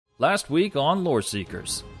Last week on Lore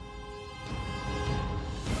Seekers.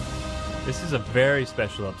 This is a very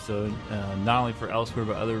special episode, not only for Elsewhere,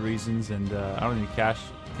 but other reasons, and I don't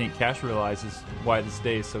think Cash realizes why this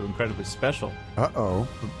day is so incredibly special. Uh-oh.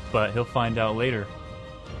 But he'll find out later.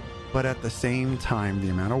 But at the same time, the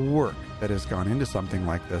amount of work that has gone into something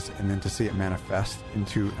like this, and then to see it manifest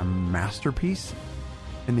into a masterpiece,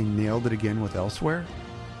 and they nailed it again with Elsewhere,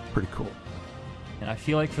 pretty cool. And I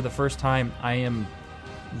feel like for the first time, I am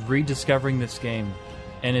rediscovering this game,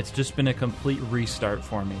 and it's just been a complete restart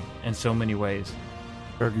for me in so many ways.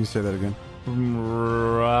 Can you say that again?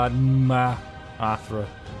 Athra.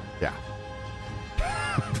 Yeah.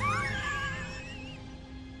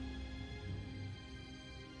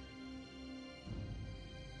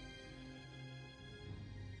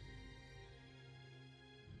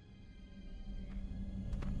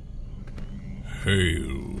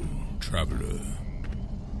 Hail, traveler.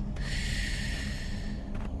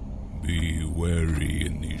 Be wary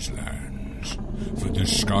in these lands, for the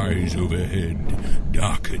skies overhead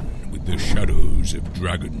darken with the shadows of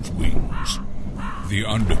dragons' wings. The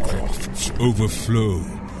undercrofts overflow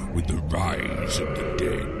with the rise of the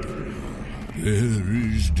dead. There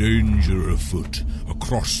is danger afoot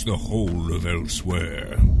across the whole of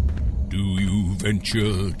Elsewhere. Do you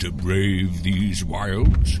venture to brave these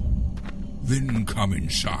wilds? Then come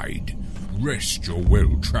inside, rest your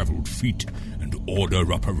well-traveled feet, and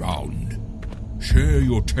order up around. Share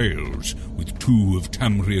your tales with two of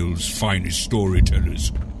Tamriel's finest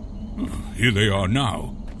storytellers. Here they are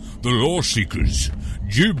now, the Lore Seekers,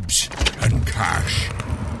 Jibs and Cash.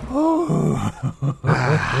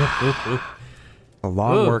 A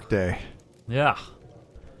long work day. Yeah.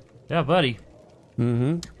 Yeah, buddy.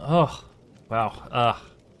 Mm-hmm. Oh, wow.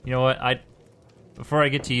 You know what? Before I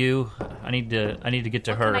get to you, I need to get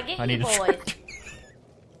to her. Can I get you boys?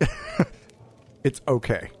 It's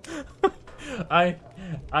okay. I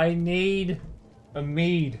need a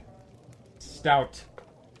mead stout,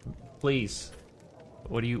 please.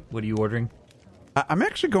 What are you ordering? I'm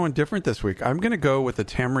actually going different this week. I'm going to go with a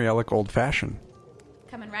Tamrielic Old Fashioned.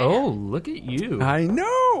 Coming right Oh, up. look at you! I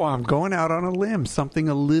know! I'm going out on a limb. Something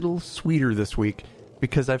a little sweeter this week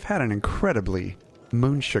because I've had an incredibly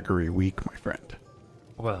moon-sugary week, my friend.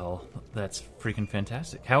 Well, that's freaking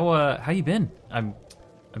fantastic. How you been? I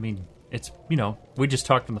mean, it's, we just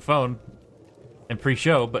talked on the phone and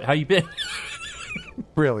pre-show, but how you been?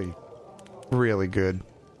 Really, really good.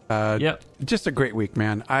 Yep. Just a great week,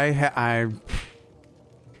 man. I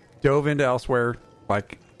dove into Elsewhere,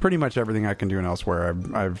 like pretty much everything I can do in Elsewhere.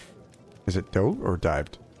 I've is it dove or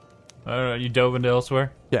dived? You dove into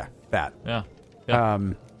Elsewhere? Yeah, that. Yeah.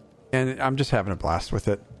 And I'm just having a blast with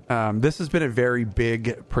it. This has been a very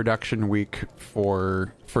big production week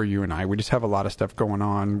for you and I. We just have a lot of stuff going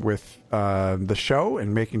on with the show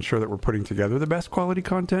and making sure that we're putting together the best quality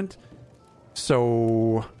content.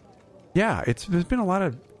 So, yeah, there's been a lot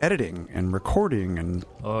of editing and recording and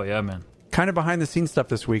Oh, yeah, man. kind of behind the scenes stuff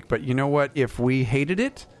this week. But you know what? If we hated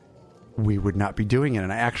it, we would not be doing it.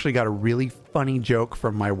 And I actually got a really funny joke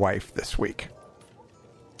from my wife this week.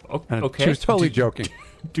 And Okay. She was totally joking.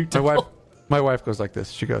 Do My tell. my wife goes like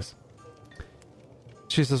this. She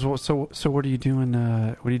says, "Well, so what are you doing?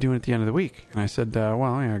 What are you doing at the end of the week?" And I said, "Well,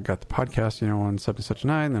 I got the podcast, on such and such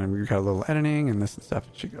night, and then we got a little editing and this and stuff."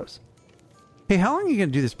 And she goes, "Hey, how long are you going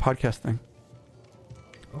to do this podcast thing?"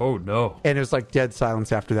 Oh, no. And it was like dead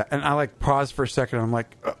silence after that. And I like paused for a second. And I'm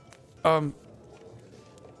like,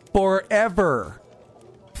 forever.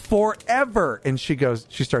 And she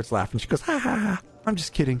starts laughing. She goes, "Ha ha ha! I'm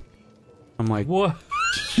just kidding." I'm like, What?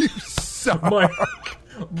 "You suck."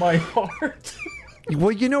 My heart.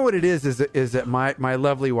 Well, you know what it is that my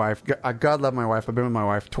lovely wife, God love my wife. I've been with my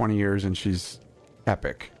wife 20 years and she's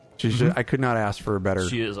epic. She's just, I could not ask for a better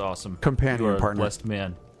She is awesome. companion You are partner. a blessed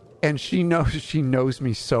man. And she knows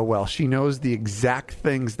me so well. She knows the exact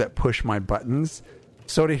things that push my buttons.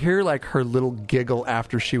 So to hear like her little giggle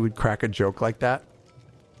after she would crack a joke like that,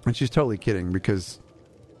 and she's totally kidding because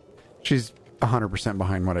she's 100%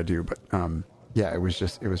 behind what I do. But yeah, it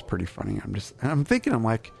was pretty funny. I'm thinking, I'm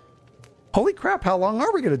like, holy crap, how long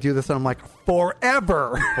are we going to do this? And I'm like,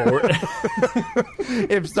 forever.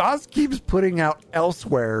 If Zos keeps putting out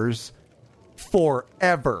Elsewheres,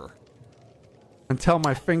 forever. Until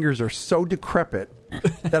my fingers are so decrepit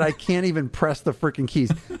that I can't even press the freaking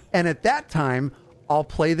keys. And at that time, I'll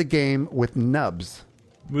play the game with nubs.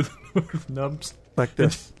 With nubs? Like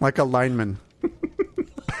this. Like a lineman.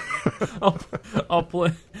 I'll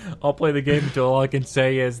play the game until all I can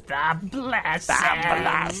say is the blessing.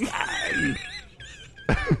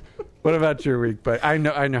 What about your week? But I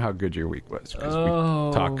know how good your week was because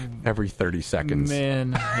we talk every 30 seconds.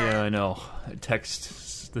 Man, yeah, I know.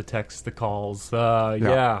 The calls.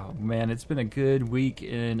 Yeah, man, it's been a good week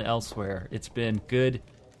in Elsewhere. It's been good.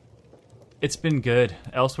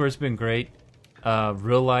 Elsewhere's been great.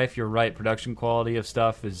 Real life, you're right. Production quality of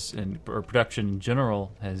stuff or production in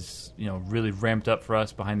general has, really ramped up for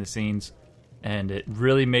us behind the scenes, and it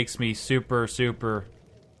really makes me super, super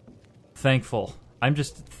thankful. I'm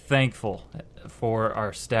just thankful for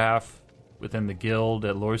our staff within the guild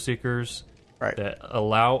at Lore Seekers that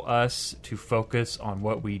allow us to focus on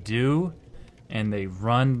what we do, and they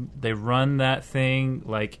run that thing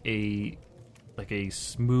like a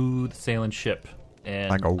smooth sailing ship.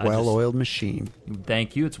 And like a well-oiled machine.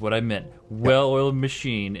 Thank you. It's what I meant. Well-oiled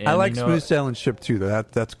machine. And I like smooth sailing ship too.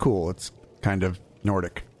 That's cool. It's kind of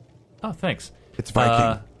Nordic. Oh, thanks. It's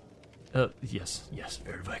Viking. Yes,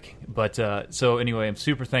 very Viking. But so anyway, I'm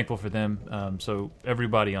super thankful for them. So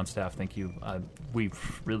everybody on staff, thank you. We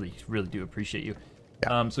really, really do appreciate you.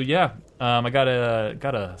 Yeah. I got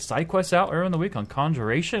a side quest out earlier in the week on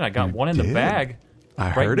Conjuration. I got one in the bag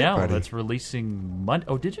right now. Buddy. That's releasing Monday.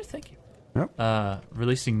 Oh, did you? Thank you. Yep.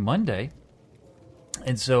 Releasing Monday.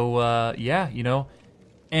 And so,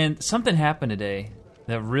 and something happened today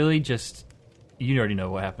that really just, you already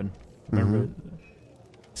know what happened. Remember?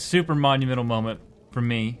 Super monumental moment for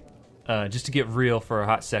me, just to get real for a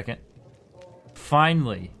hot second.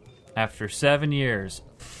 Finally, after 7 years,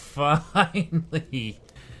 finally.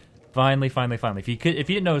 If you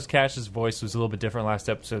didn't notice, Cash's voice was a little bit different last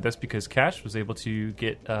episode. That's because Cash was able to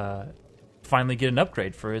finally get an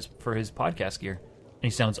upgrade for his podcast gear, and he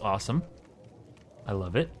sounds awesome. I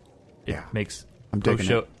love it. It makes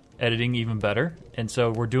post-show editing even better, and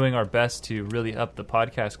so we're doing our best to really up the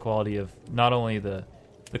podcast quality of not only the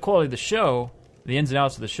quality of the show, the ins and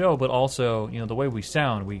outs of the show, but also the way we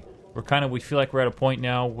sound. We feel like we're at a point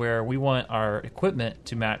now where we want our equipment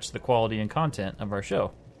to match the quality and content of our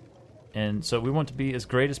show, and so we want to be as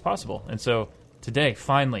great as possible. And so today,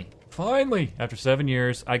 finally, after 7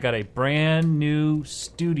 years, I got a brand new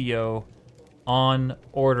studio on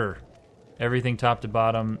order. Everything top to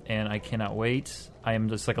bottom, and I cannot wait. I am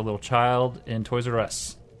just like a little child in Toys R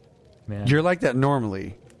Us. Man. You're like that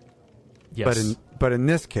normally. Yes. But in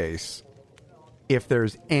this case, if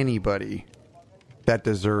there's anybody that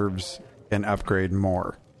deserves an upgrade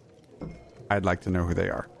more, I'd like to know who they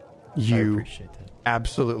are. You I appreciate that.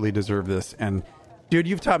 Absolutely deserve this. And, dude,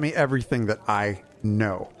 you've taught me everything that I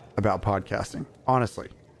know about podcasting. Honestly,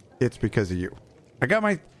 it's because of you. I got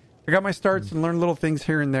my starts and learned little things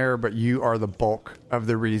here and there, but you are the bulk of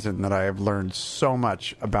the reason that I have learned so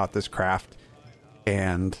much about this craft.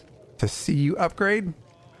 And to see you upgrade,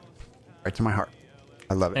 right to my heart.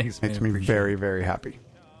 I love it. Thanks, Makes man. me very, very happy.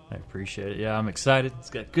 I appreciate it. Yeah, I'm excited. It's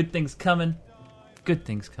got good things coming. Good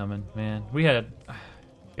things coming, man. We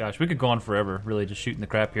could go on forever, really, just shooting the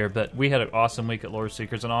crap here, but we had an awesome week at Lore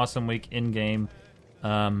Seekers, an awesome week in-game,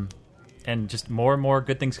 and just more and more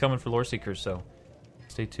good things coming for Lore Seekers, so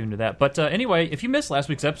stay tuned to that. But anyway, if you missed last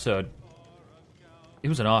week's episode, it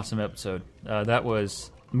was an awesome episode.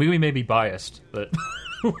 We may be biased, but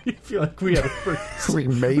we feel like we had a pretty... We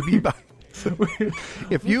may be biased.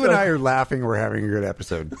 If you and I are laughing, we're having a good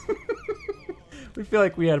episode. We feel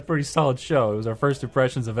like we had a pretty solid show. It was our first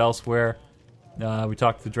impressions of Elsewhere. We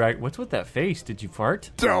talked to the drag. What's with that face? Did you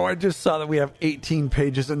fart? No, I just saw that we have 18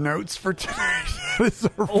 pages of notes for tonight.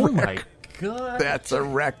 My God. That's a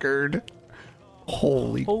record.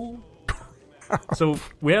 Holy. So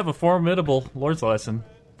we have a formidable Lord's lesson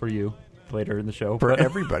for you later in the show. For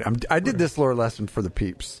everybody. I did this lore lesson for the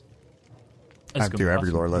peeps. I do every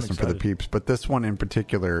awesome. lore lesson for the peeps, but this one in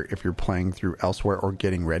particular, if you're playing through Elsewhere or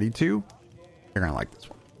getting ready to, you're going to like this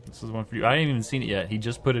one. This is one for you. I ain't even seen it yet. He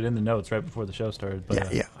just put it in the notes right before the show started.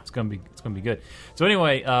 But yeah. It's gonna be good. So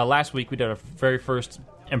anyway, last week we did our very first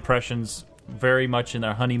impressions, very much in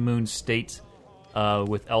our honeymoon state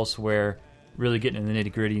with Elsewhere, really getting in the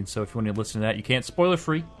nitty gritty. And so if you want to listen to that, you can't. Spoiler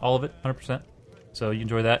free, all of it, 100%. So you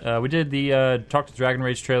enjoy that. We did the Talk to Dragon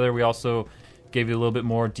Rage trailer. We also gave you a little bit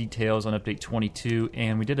more details on Update 22,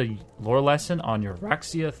 and we did a lore lesson on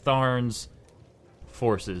Euraxia Tharn's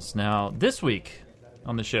forces. Now, this week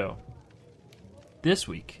on the show,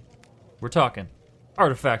 we're talking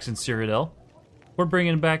artifacts in Cyrodiil. We're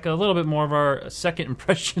bringing back a little bit more of our second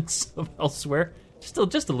impressions of Elsewhere. Just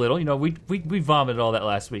a little. We vomited all that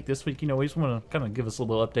last week. This week, we just want to kind of give us a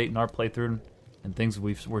little update in our playthrough and things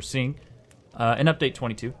we're seeing. In Update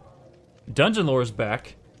 22, Dungeon Lore is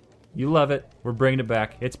back. You love it. We're bringing it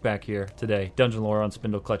back. It's back here today. Dungeon Lore on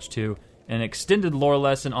Spindle Clutch 2. An extended lore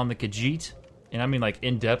lesson on the Khajiit. And I mean, like,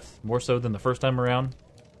 in-depth, more so than the first time around.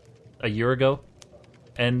 a year ago.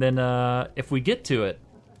 And then if we get to it,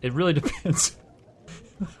 it really depends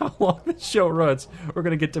how long the show runs. We're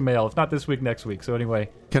going to get to mail. If not this week, next week. So anyway.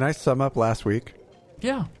 Can I sum up last week?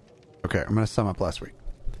 Yeah. Okay, I'm going to sum up last week.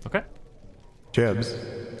 Okay. Jibs,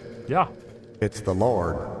 Yeah. it's the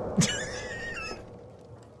Lord.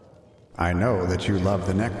 I know that you love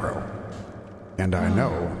the Necro. And I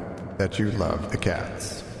know that you love the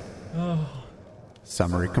cats.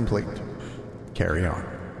 Summary complete. Carry on.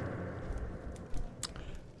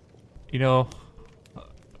 You know,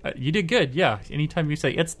 you did good. Yeah. Anytime you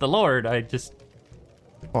say it's the Lord, I just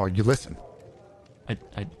Oh, you listen. I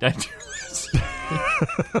do this.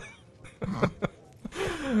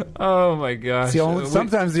 Oh my gosh.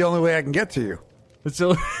 Sometimes the only way I can get to you. It's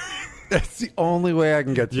so, That's the only way I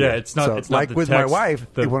can get to you. Yeah, it's not- So, it's not like the with my text, wife,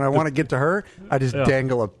 when I want to get to her, I just Yeah.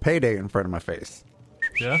 dangle a payday in front of my face.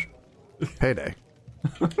 yeah. Payday.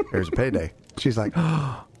 Here's a payday. She's like,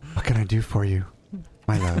 oh, what can I do for you,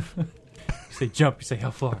 my love? You say jump, you say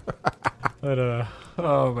how far. But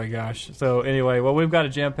oh my gosh. So anyway, well, we've got a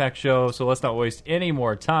jam-packed show, so let's not waste any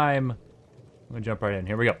more time. I'm gonna jump right in.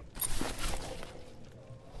 Here we go.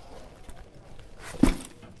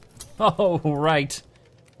 Oh, right.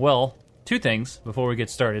 Well, two things before we get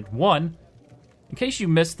started. One, in case you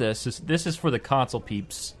missed this is for the console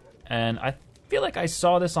peeps, and I feel like I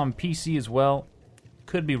saw this on PC as well.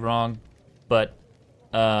 Could be wrong, but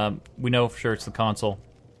we know for sure it's the console.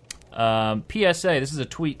 PSA, this is a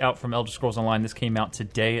tweet out from Elder Scrolls Online. This came out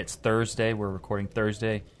today. It's Thursday. We're recording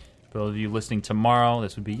Thursday. For those of you listening tomorrow,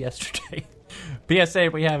 this would be yesterday. PSA,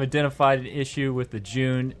 we have identified an issue with the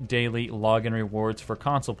June daily login rewards for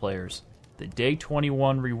console players. The Day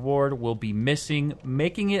 21 reward will be missing,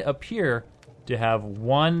 making it appear to have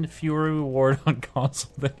one fewer reward on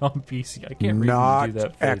console than on PC. I can't Not read do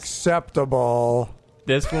that face. acceptable.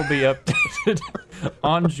 This will be updated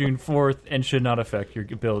on June 4th and should not affect your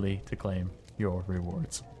ability to claim your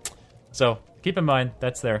rewards. So keep in mind,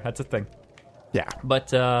 that's there. That's a thing. Yeah,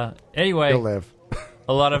 But anyway, you'll live.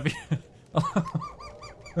 a lot of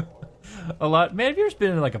man, have you ever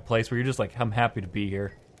been in like a place where you're just like, I'm happy to be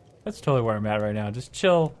here? That's totally where I'm at right now. Just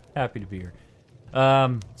chill, happy to be here.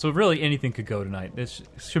 So really anything could go tonight. This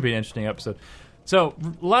should be an interesting episode. So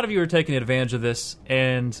a lot of you are taking advantage of this,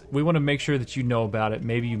 and we want to make sure that you know about it.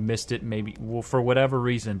 Maybe you missed it, maybe for whatever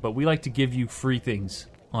reason, but we like to give you free things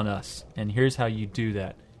on us, and here's how you do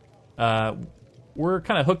that. We're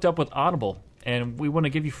kind of hooked up with Audible, and we want to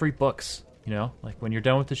give you free books. You know, like when you're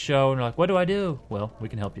done with the show and you're like, what do I do? Well, we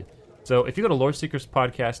can help you. So if you go to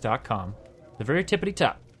loreseekerspodcast.com, the very tippity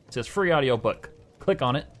top, it says free audiobook. Click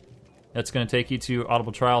on it. That's going to take you to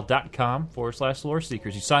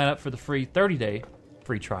audibletrial.com/loreseekers. You sign up for the free 30-day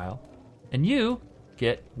free trial, and you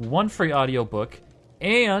get one free audiobook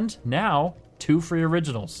and now 2 free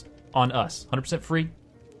originals on us. 100% free.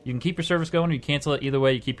 You can keep your service going or you cancel it. Either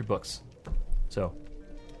way, you keep your books. So,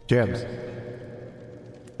 Jibs,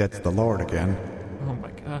 it's the Lord again. oh my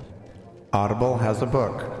God. Audible has a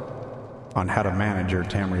book on how to manage your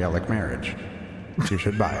Tamrielic marriage. You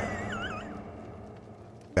should buy it.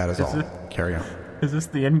 That is all. Carry on. Is this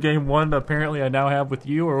the endgame one apparently I now have with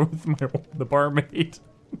you or with the barmaid?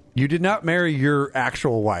 You did not marry your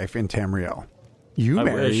actual wife in Tamriel. You I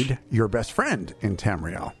married wish. your best friend in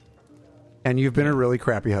Tamriel. And you've been a really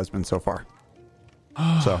crappy husband so far.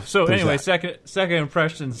 So there's anyway, that. second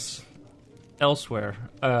impressions elsewhere.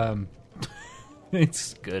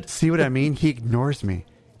 It's good. See what I mean? He ignores me.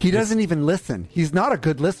 He doesn't even listen. He's not a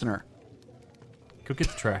good listener. Go get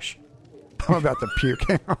the trash. I'm about to puke.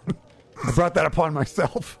 Hang on. I brought that upon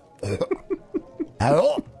myself.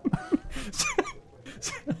 Hello?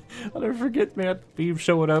 I'll never forget, man. Beam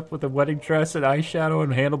showing up with a wedding dress and eyeshadow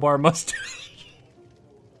and handlebar mustache.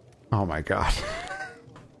 Oh my God.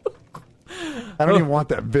 I don't even want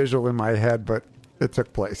that visual in my head, but it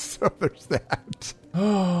took place. So there's that.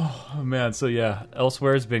 Oh, man. So, yeah,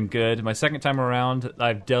 Elsewhere has been good. My second time around,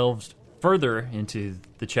 I've delved further into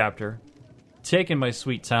the chapter. Taking my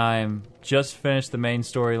sweet time. Just finished the main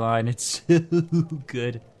storyline. It's so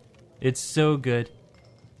good. It's so good.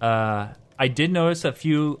 I did notice a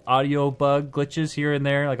few audio bug glitches here and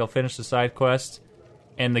there. Like, I'll finish the side quest,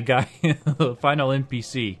 and the guy, the final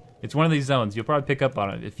NPC, it's one of these zones. You'll probably pick up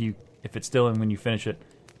on it if it's still in when you finish it.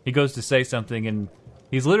 He goes to say something, and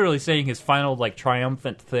he's literally saying his final, like,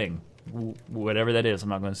 triumphant thing. Whatever that is, I'm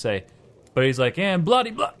not going to say. But he's like, and bloody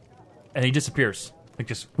blah. And he disappears. Like,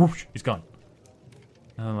 just, whoosh, he's gone.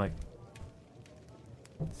 And I'm like,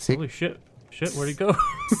 holy shit. Shit, where'd he go?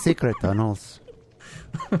 Secret tunnels.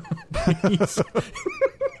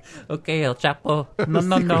 Okay, El Chapo. No.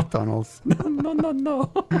 Secret tunnels.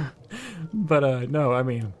 No. But, no, I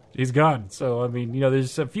mean, He's gone. So, I mean,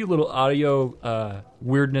 there's a few little audio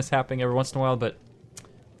weirdness happening every once in a while, but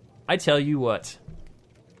I tell you what,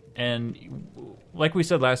 and like we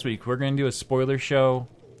said last week, we're going to do a spoiler show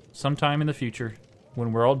sometime in the future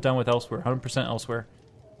when we're all done with Elsewhere, 100% Elsewhere.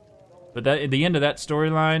 But at the end of that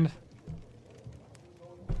storyline,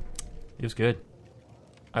 it was good.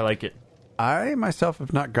 I like it. I myself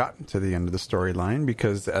have not gotten to the end of the storyline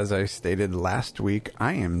because, as I stated last week,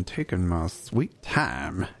 I am taking my sweet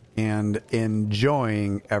time and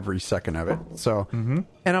enjoying every second of it. So, and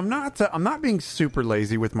I'm not being super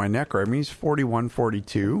lazy with my necro. I mean, he's 41,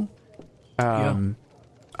 42.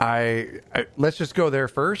 I let's just go there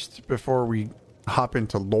first before we hop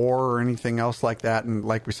into lore or anything else like that. And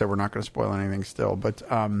like we said, we're not going to spoil anything still. But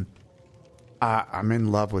I'm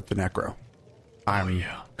in love with the necro. I'm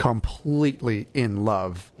completely in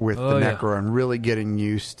love with the necro and really getting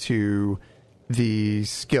used to the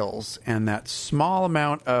skills and that small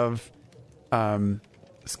amount of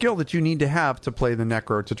skill that you need to have to play the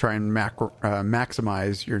necro to try and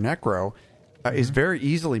maximize your necro is very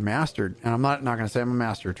easily mastered. And I'm not going to say I'm a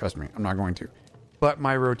master. Trust me, I'm not going to. But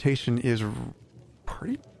my rotation is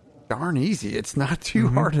pretty darn easy. It's not too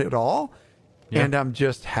hard at all. Yeah. And I'm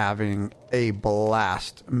just having a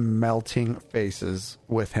blast melting faces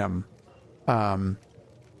with him.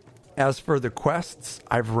 As for the quests,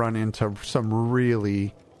 I've run into some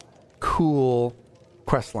really cool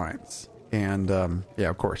quest lines. And,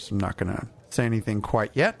 of course, I'm not going to say anything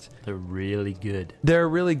quite yet. They're really good. They're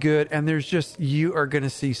really good. And you are going to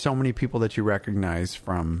see so many people that you recognize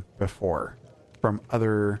from before, from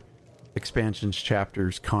other expansions,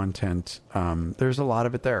 chapters, content. There's a lot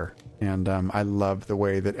of it there. And I love the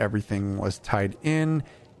way that everything was tied in.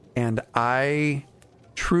 And I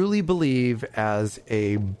truly believe, as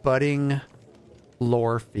a budding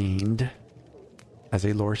lore fiend, as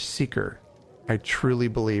a lore seeker, I truly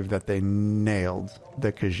believe that they nailed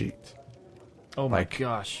the Khajiit. Oh my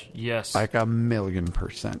gosh, yes. Like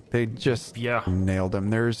 1,000,000%. They just nailed them.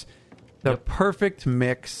 There's the perfect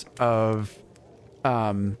mix of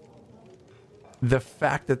the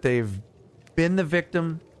fact that they've been the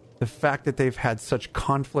victim, the fact that they've had such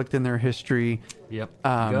conflict in their history. Yep.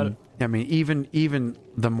 Got it. I mean, even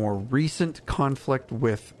the more recent conflict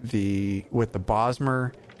with the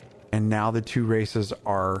Bosmer, and now the two races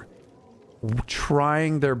are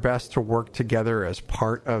trying their best to work together as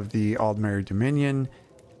part of the Aldmeri Dominion,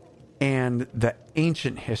 and the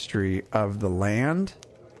ancient history of the land,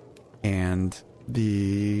 and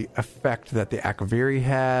the effect that the Akaviri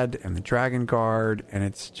had, and the Dragon Guard, and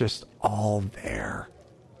it's just all there.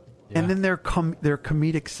 Yeah. And then their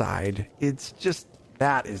comedic side, it's just,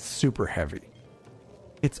 that is super heavy.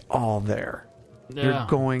 It's all there. Yeah. You're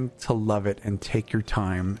going to love it, and take your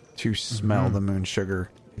time to smell the moon sugar.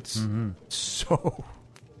 It's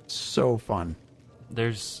so fun.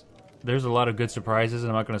 There's a lot of good surprises,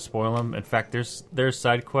 and I'm not going to spoil them. In fact, there's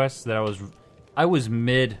side quests that I was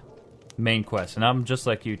mid main quest, and I'm just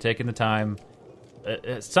like you, taking the time.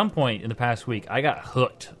 At some point in the past week, I got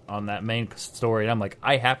hooked on that main story, and I'm like,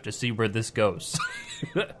 I have to see where this goes.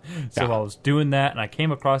 So I was doing that, and I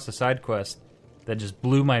came across a side quest that just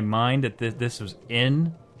blew my mind that this was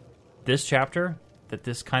in this chapter, that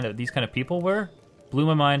these kind of people were. Blew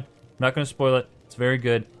my mind. I'm not going to spoil it. It's very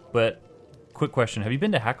good. But quick question: have you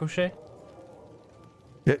been to Hakoshe?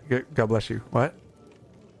 Yeah, God bless you. What?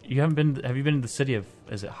 You haven't been? Have you been to the city of?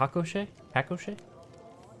 Is it Hakoshe? Hakoshe?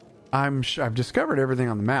 I've discovered everything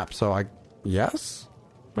on the map, so yes.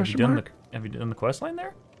 Have you done the quest line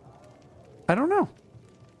there? I don't know.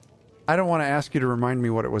 I don't want to ask you to remind me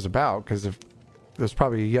what it was about, because if there's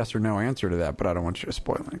probably a yes or no answer to that, but I don't want you to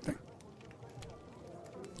spoil anything.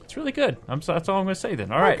 It's really good. That's all I'm going to say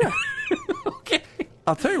then. All right. Okay.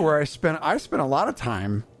 I'll tell you where I spent a lot of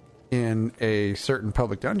time in a certain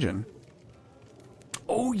public dungeon.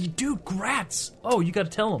 Oh, you do? Grats. Oh, you got to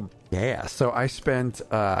tell them. Yeah. So I spent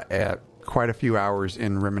quite a few hours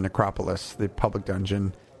in Rimmen Necropolis, the public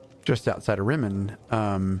dungeon just outside of Rimmen,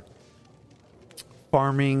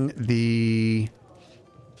 farming the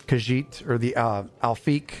Khajiit, or the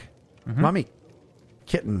Alfiq mummy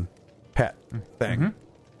kitten pet thing.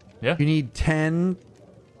 Yeah. You need 10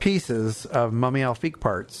 pieces of mummy Alfiq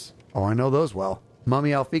parts. Oh, I know those well.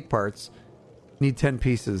 Mummy Alfiq parts. Need 10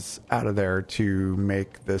 pieces out of there to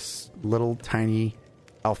make this little tiny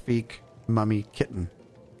Alfiq mummy kitten.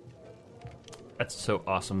 That's so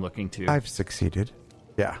awesome looking too. I've succeeded.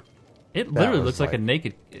 Yeah. It literally looks like a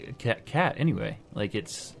naked cat anyway. Like,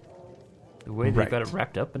 it's the way they got it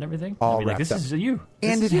wrapped up and everything. All wrapped this up. Is you.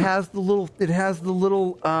 And it has the little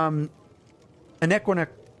Anequina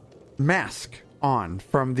mask on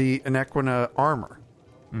from the Anequina armor.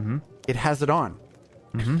 it has it on.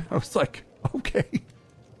 I was like, okay,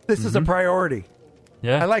 this is a priority.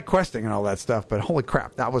 Yeah. I like questing and all that stuff, but holy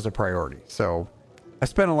crap, that was a priority. So I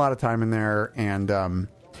spent a lot of time in there, and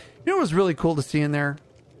you know what was really cool to see in there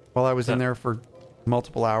while I was in there for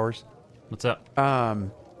multiple hours? What's up?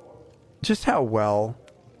 Just how well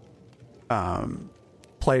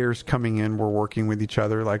players coming in were working with each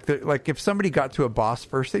other. Like if somebody got to a boss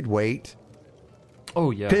first, they'd wait.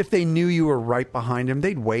 Oh, yeah. If they knew you were right behind him,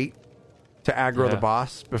 they'd wait to aggro the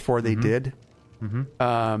boss before they did.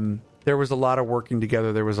 There was a lot of working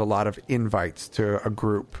together. There was a lot of invites to a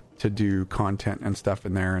group to do content and stuff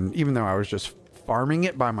in there. And even though I was just farming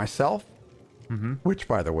it by myself, which,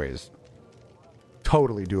 by the way, is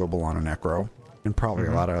totally doable on a Necro and probably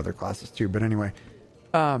a lot of other classes too. But anyway,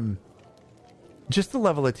 just the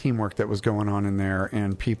level of teamwork that was going on in there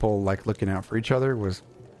and people like looking out for each other was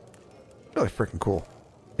really freaking cool.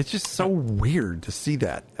 It's just so weird to see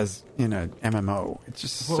that as in a MMO. It's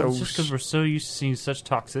just It's just because we're so used to seeing such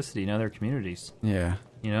toxicity in other communities. Yeah.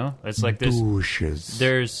 You know, it's like there's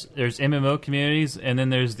MMO communities, and then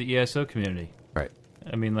there's the ESO community. Right.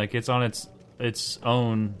 I mean, like it's on its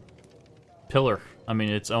own pillar. I mean,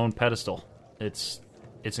 its own pedestal. It's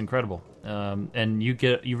incredible, and you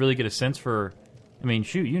really get a sense for. I mean,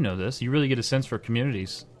 shoot, you know this. You really get a sense for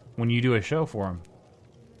communities when you do a show for them.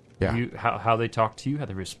 Yeah. How they talk to you, how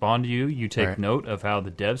they respond to you. You take note of how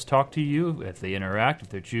the devs talk to you, if they interact, if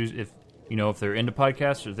they're into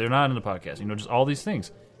podcasts or if they're not into podcasts. You know, just all these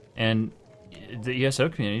things. And the ESO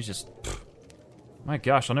community is just, my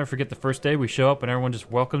gosh, I'll never forget the first day we show up and everyone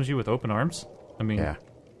just welcomes you with open arms. I mean,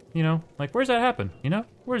 you know, like where's that happen? You know,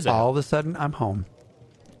 where's that? All of a sudden, I'm home.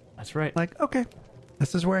 That's right. Like, okay,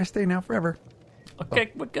 this is where I stay now forever.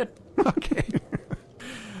 Okay, we're good. Okay.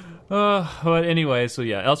 But anyway, so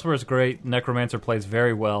yeah, Elsewhere is great. Necromancer plays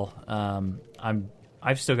very well.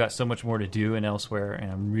 I've still got so much more to do in Elsewhere,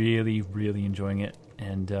 and I'm really, really enjoying it.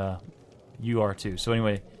 And you are too. So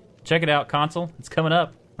anyway, check it out, console. It's coming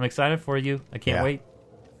up. I'm excited for you. I can't wait.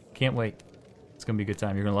 Can't wait. It's gonna be a good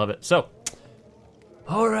time. You're gonna love it. So,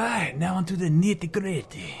 all right, now onto the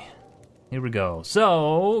nitty-gritty. Here we go.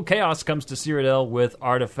 So, Chaos comes to Cyrodiil with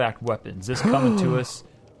artifact weapons. This coming to us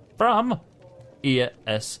from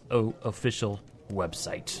ESO official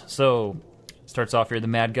website. So, starts off here. The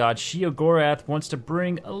Mad God Sheogorath wants to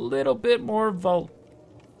bring a little bit more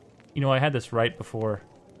You know, I had this right before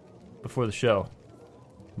the show.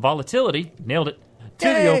 Volatility, nailed it, to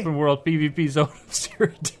the open world PvP zone of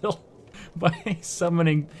Cyrodiil by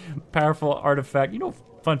summoning powerful artifact. You know,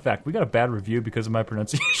 fun fact, we got a bad review because of my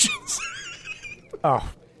pronunciations. Oh,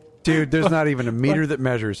 dude, there's not even a meter that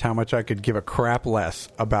measures how much I could give a crap less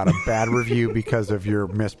about a bad review because of your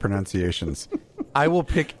mispronunciations. I will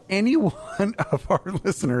pick any one of our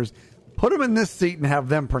listeners, put them in this seat, and have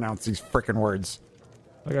them pronounce these freaking words.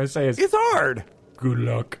 Like I say, It's hard. good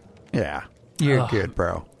luck. Yeah, you're good,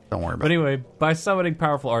 bro. Don't worry about But anyway, by summoning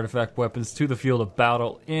powerful artifact weapons to the field of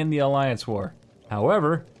battle in the Alliance War.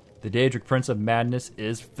 However, the Daedric Prince of Madness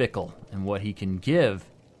is fickle, and what he can give,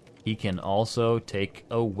 he can also take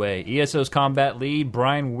away. ESO's combat lead,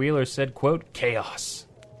 Brian Wheeler, said, quote, "Chaos.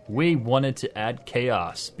 We wanted to add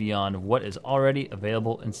chaos beyond what is already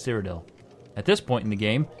available in Cyrodiil. At this point in the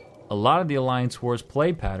game, a lot of the Alliance War's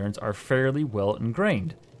play patterns are fairly well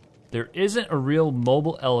ingrained. There isn't a real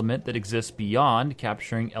mobile element that exists beyond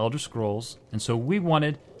capturing Elder Scrolls, and so we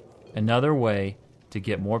wanted another way to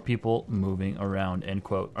get more people moving around," end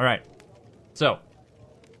quote. All right, so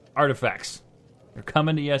artifacts. They're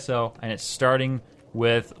coming to ESO, and it's starting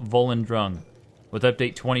with Volendrung. With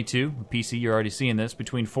Update 22, PC, you're already seeing this,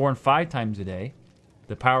 between 4 and 5 times a day,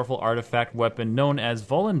 the powerful artifact weapon known as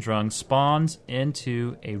Volendrung spawns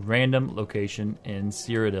into a random location in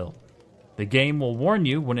Cyrodiil. The game will warn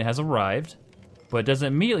you when it has arrived, but it doesn't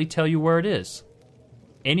immediately tell you where it is.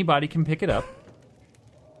 Anybody can pick it up.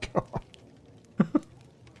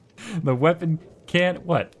 The weapon can't,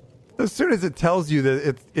 what? As soon as it tells you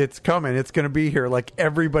that it's coming, it's going to be here, like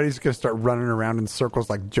everybody's going to start running around in circles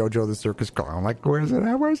like JoJo the Circus Clown. I'm like, where's it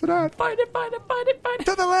at? Where's it at? Find it, find it, find it, find it.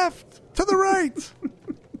 To the left! To the right!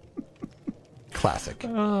 Classic.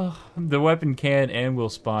 The weapon can and will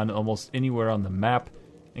spawn almost anywhere on the map,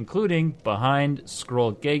 including behind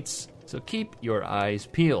scroll gates, so keep your eyes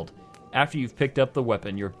peeled. After you've picked up the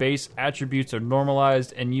weapon, your base attributes are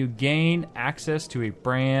normalized and you gain access to a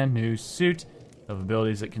brand new suit of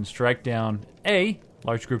abilities that can strike down A,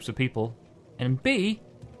 large groups of people, and B,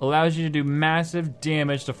 allows you to do massive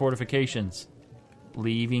damage to fortifications,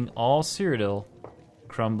 leaving all Cyrodiil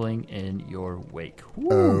crumbling in your wake. Woo.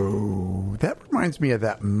 Oh, that reminds me of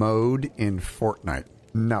that mode in Fortnite.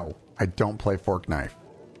 No, I don't play Fork Knife.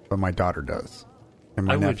 but my daughter does, and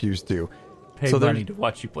my I would nephews do. Pay So money there's- to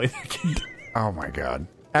watch you play that game. Oh my god!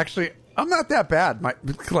 Actually, I'm not that bad.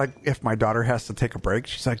 Like if my daughter has to take a break,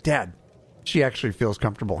 she's like, "Dad." She actually feels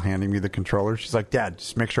comfortable handing me the controller. She's like, "Dad,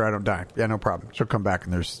 just make sure I don't die." Yeah, no problem. She'll come back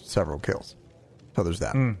and there's several kills. So there's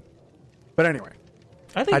that. But anyway,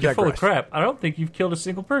 I think I you're full of digress. crap. I don't think you've killed a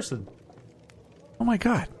single person. oh my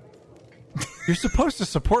god, you're supposed to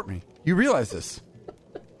support me. You realize this?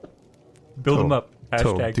 Build them up.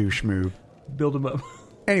 Total Hashtag douche move. build them up.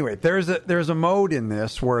 Anyway, there's a mode in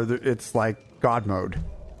this where it's like God mode,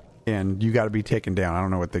 and you got to be taken down. I don't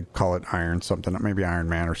know what they call it, Iron something, maybe Iron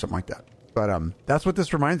Man or something like that. But that's what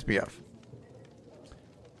this reminds me of.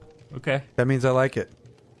 Okay. That means I like it.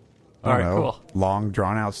 All I right, don't know, cool. Long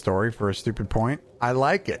drawn out story for a stupid point. I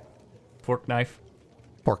like it. Fork knife.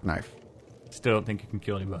 Pork knife, Still don't think you can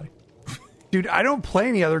kill anybody. dude. I don't play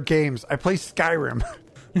any other games. I play Skyrim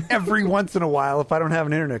every once in a while if I don't have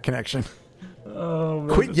an internet connection. Oh,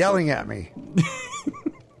 man. Quit yelling at me.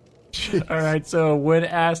 All right, so when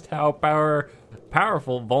asked how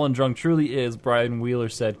powerful Volendrung truly is, Brian Wheeler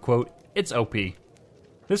said, quote, "It's OP.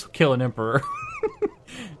 This will kill an emperor.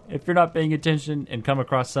 If you're not paying attention and come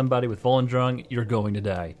across somebody with Volendrung, you're going to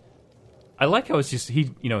die." I like how it's just, he's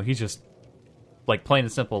just like plain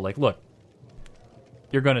and simple, like, look,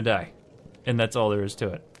 you're going to die. And that's all there is to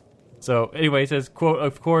it. So anyway, he says, quote,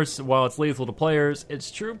 "Of course, while it's lethal to players, its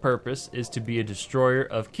true purpose is to be a destroyer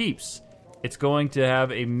of keeps. It's going to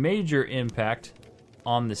have a major impact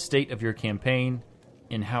on the state of your campaign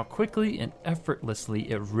and how quickly and effortlessly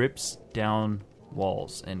it rips down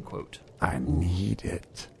walls," end quote. I need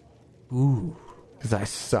it. Ooh. Because I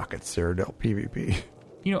suck at Cyrodiil PvP.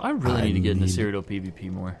 You know, I really need to get into need- Cyrodiil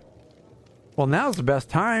PvP more. Well, now's the best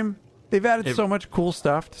time. They've added so much cool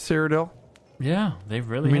stuff to Cyrodiil. Yeah, they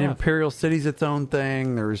really I mean, have. Imperial City's its own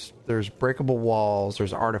thing. There's breakable walls.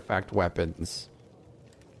 There's artifact weapons.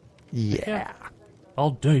 Yeah.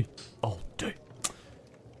 All day. All day.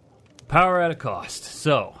 Power at a cost.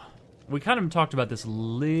 So, we kind of talked about this a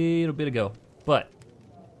little bit ago, but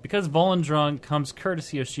because Volendrung comes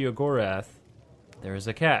courtesy of Sheogorath, there is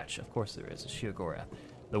a catch. Of course there is a Sheogorath.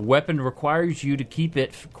 The weapon requires you to keep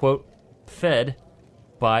it, quote, fed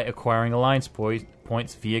by acquiring alliance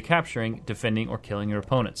points via capturing, defending, or killing your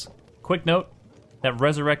opponents. Quick note that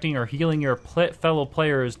resurrecting or healing your fellow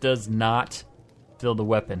players does not fill the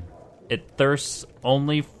weapon. It thirsts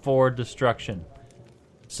only for destruction.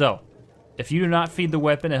 So, if you do not feed the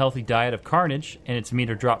weapon a healthy diet of carnage and its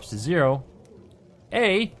meter drops to 0,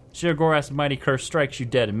 A, Sheogorath's mighty curse strikes you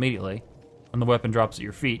dead immediately, and the weapon drops at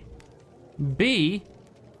your feet. B,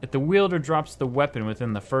 if the wielder drops the weapon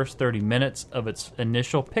within the first 30 minutes of its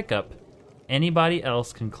initial pickup, anybody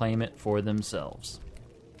else can claim it for themselves.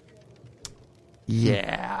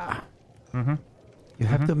 Yeah. Mm-hmm. You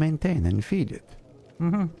have to maintain and feed it.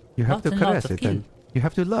 Mm-hmm. You have Lots to and lots caress of it and you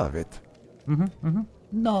have to love it.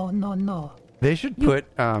 No. They should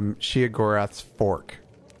put Sheogorath's fork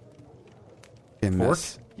in Fork?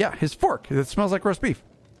 this. Yeah, his fork. It smells like roast beef.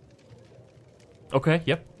 Okay,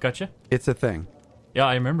 yep, gotcha. It's a thing. Yeah,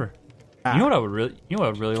 I remember. Ah. You know what I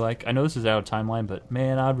would really like? I know this is out of timeline, but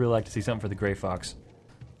man, I'd really like to see something for the Grey Fox.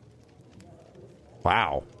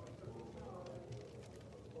 Wow.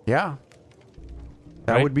 Yeah.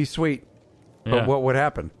 That Right? would be sweet. Yeah. But what would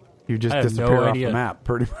happen? You just I have disappear no off idea. the map.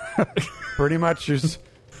 Pretty much. Just,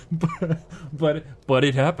 But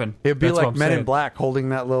it happened. it'd be That's what like I'm Men in saying. Black holding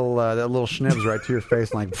that little schnibs right to your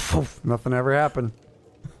face, and like poof, nothing ever happened.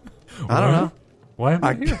 I don't know. Why am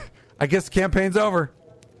I here? I guess the campaign's over.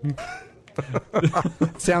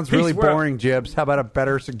 Sounds really Peace, we're out. boring, Jibs. How about a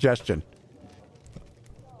better suggestion?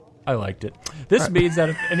 I liked it. This means that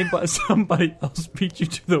if somebody else beats you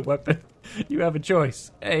to the weapon, you have a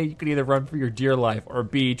choice. A, you can either run for your dear life, or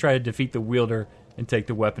B, try to defeat the wielder and take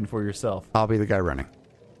the weapon for yourself. I'll be the guy running.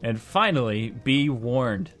 And finally, be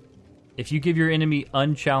warned. If you give your enemy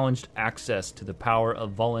unchallenged access to the power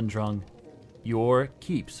of Volendrung, your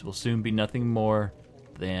keeps will soon be nothing more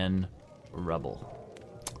than rubble.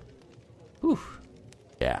 Whew.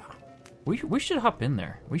 Yeah. We should hop in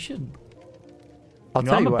there. We should. I'll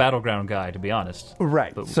tell I'm you a what. battleground guy, to be honest.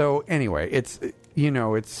 Right. But- So anyway, it's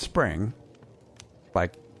it's spring,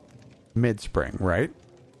 like mid-spring, right?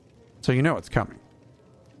 So you know it's coming.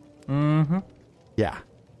 Mm-hmm. Yeah.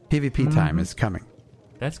 PvP time is coming.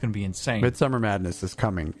 That's going to be insane. Midsummer Madness is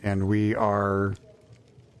coming, and we are.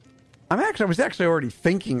 I was actually already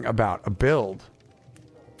thinking about a build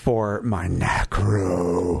for my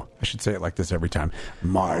Necro. I should say it like this every time.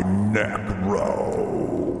 My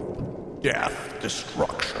Necro. Death,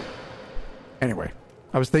 destruction. Anyway,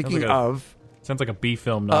 I was thinking Sounds like of Sounds like a B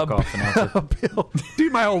film knockoff announcer. Bill,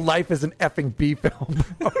 dude, my whole life is an effing B film.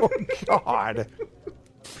 Oh, God.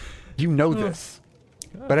 You know this.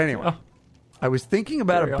 But anyway, I was thinking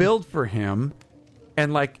about Carry a on. build for him,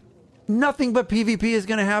 and like nothing but PvP is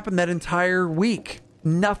going to happen that entire week.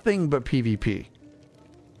 Nothing but PvP.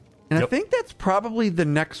 And I Yep. think that's probably the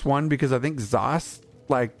next one because I think Zos,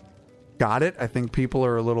 like, got it. I think people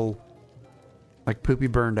are a little, like, poopy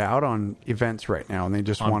burned out on events right now, and they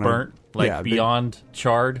just On want to... burnt, like beyond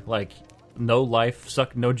charred, like no life,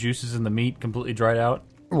 no juices in the meat, completely dried out.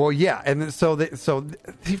 Well, yeah, and then they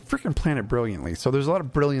freaking plan it brilliantly. So there's a lot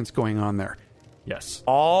of brilliance going on there. Yes.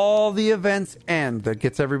 All the events end that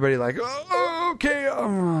gets everybody like, oh, okay,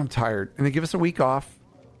 I'm tired, and they give us a week off,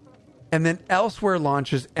 and then Elsewhere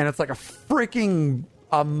launches, and it's like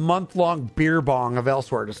a month-long beer bong of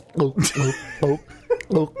Elsewhere, just and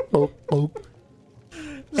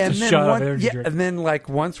a then shot of energy drink. and then like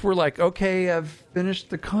once we're like, okay, I've finished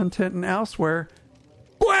the content in Elsewhere,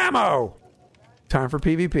 blammo, time for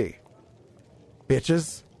PvP,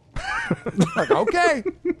 bitches. Like, okay,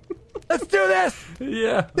 let's do this.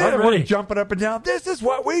 Yeah, Then I'm everyone ready. jumping up and down. This is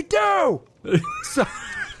what we do. So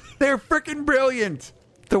they're freaking brilliant.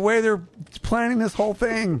 The way they're planning this whole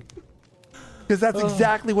thing, because that's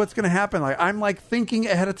exactly what's going to happen. Like I'm like thinking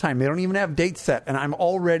ahead of time. They don't even have dates set, and I'm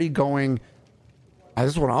already going.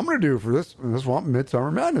 This is what I'm going to do for this. This is what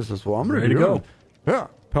Midsummer Madness. This is what I'm going to Ready do. to go. Yeah,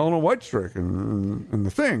 Pelennor White Strike and the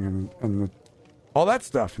thing and all that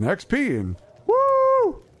stuff and XP and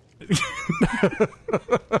woo.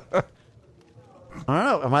 I don't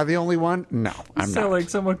know. Am I the only one? No, I'm sound not. like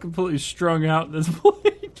someone completely strung out at this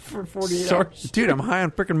point for 48 hours. Dude, I'm high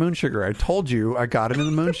on freaking moon sugar. I told you I got into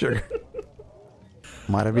the moon sugar.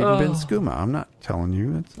 Might have even been skooma. I'm not telling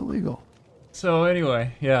you it's illegal. So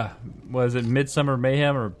anyway, yeah, was it Midsummer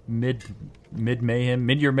Mayhem or Mid Mayhem?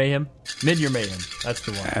 Mid-Year Mayhem? Mid-Year Mayhem. That's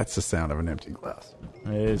the one. That's the sound of an empty glass.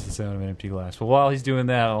 It is the sound of an empty glass. Well, while he's doing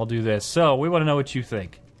that, I'll do this. So we want to know what you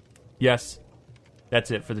think. Yes,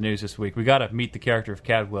 that's it for the news this week. We got to meet the character of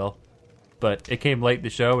Cadwell, but it came late in the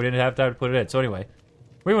show. We didn't have time to put it in. So anyway,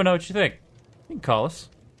 we want to know what you think. You can call us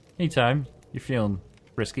anytime you're feeling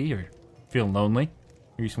risky or feeling lonely,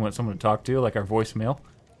 or you just want someone to talk to, like our voicemail.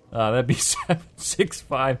 That'd be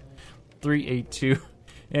 765-382,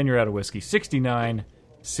 and you're out of whiskey.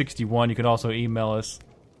 6961. You can also email us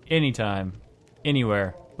anytime,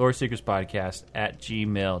 anywhere.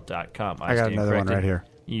 LoreSeekersPodcast@gmail.com. I got another one right here.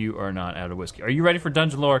 You are not out of whiskey. Are you ready for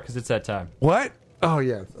Dungeon Lore? Because it's that time. What? Oh,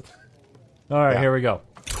 yeah. All right, Yeah. here we go.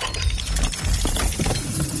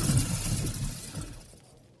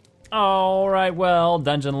 All right, well,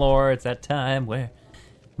 Dungeon Lore, it's that time where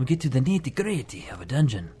we get to the nitty-gritty of a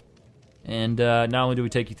dungeon. And not only do we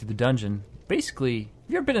take you through the dungeon, basically,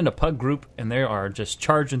 have you ever been in a pug group and they are just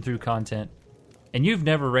charging through content, and you've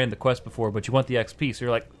never ran the quest before, but you want the XP, so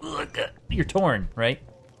you're like, ugh, you're torn, right?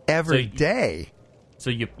 Every So day. So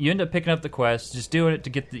you end up picking up the quest, just doing it to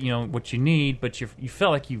get the, what you need, but you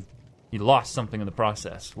felt like you lost something in the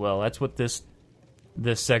process. Well, that's what this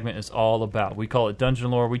segment is all about. We call it Dungeon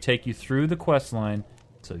Lore. We take you through the quest line,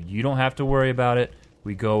 so you don't have to worry about it.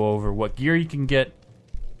 We go over what gear you can get,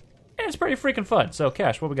 and it's pretty freaking fun. So,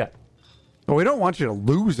 Cash, what we got? Well, we don't want you to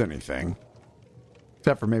lose anything,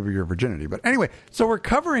 except for maybe your virginity. But anyway, so we're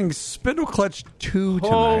covering Spindle Clutch 2 tonight.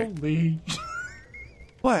 Holy...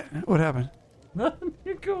 What? What happened? Nothing.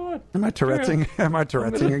 You're going. Am I Tourette'ing? Am I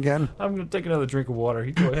Tourette'ing again? I'm going to take another drink of water.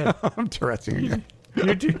 You go ahead. I'm Tourette'ing again.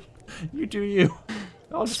 You do you.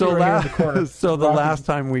 I'll just So, be right here in the corner. so the last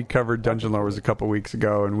time we covered Dungeon Lore was a couple weeks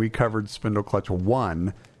ago, and we covered Spindle Clutch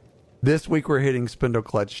 1. This week we're hitting Spindle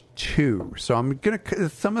Clutch 2. So I'm gonna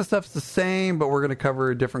some of the stuff's the same, but we're gonna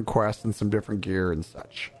cover a different quest and some different gear and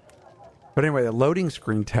such. But anyway, the loading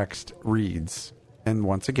screen text reads, and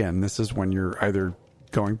once again, this is when you're either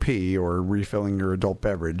going pee or refilling your adult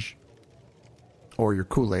beverage, or your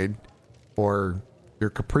Kool-Aid, or your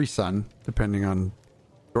Capri Sun, depending on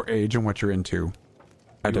your age and what you're into.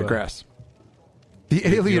 I digress. The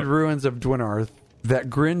alien ruins of Dwynarth that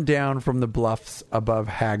grin down from the bluffs above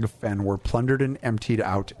Hag Fen were plundered and emptied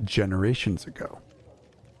out generations ago.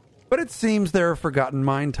 But it seems there are forgotten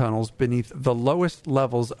mine tunnels beneath the lowest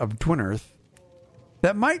levels of Dwynarth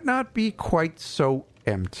that might not be quite so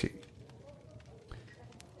empty.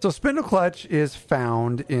 So Spindle Clutch is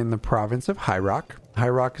found in the province of High Rock. High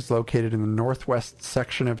Rock is located in the northwest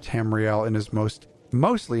section of Tamriel and is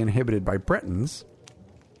mostly inhabited by Bretons.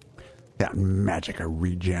 That magic of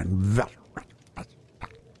regen.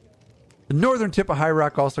 The northern tip of High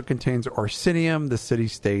Rock also contains Orsinium, the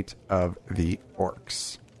city-state of the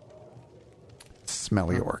orcs.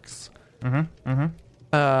 Smelly orcs.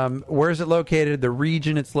 Where is it located? The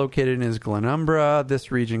region it's located in is Glenumbra.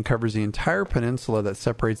 This region covers the entire peninsula that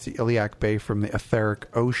separates the Iliac Bay from the Etheric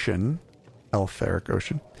Ocean. The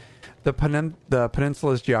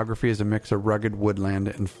peninsula's geography is a mix of rugged woodland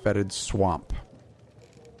and fetid swamp.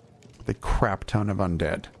 With a crap ton of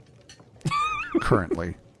undead.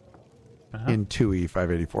 Currently. In 2E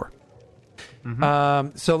 584.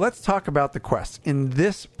 So let's talk about the quests. In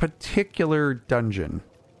this particular dungeon,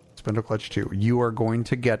 Spindleclutch 2, you are going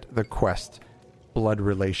to get the quest Blood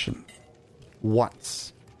Relation.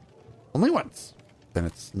 Once. Only once. Then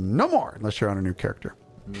it's no more unless you're on a new character.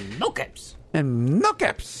 No caps. And no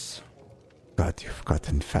caps. God, you've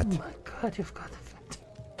gotten fat. Oh my God, you've gotten fat.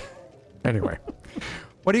 Anyway,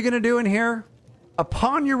 what are you going to do in here?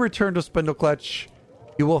 Upon your return to Spindleclutch,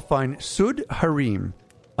 you will find Sud Harim,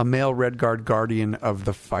 a male Redguard guardian of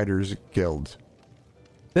the Fighters Guild.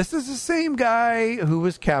 This is the same guy who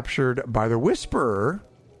was captured by the Whisperer,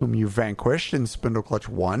 whom you vanquished in Spindleclutch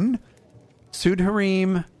 1. Sud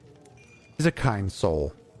Harim is a kind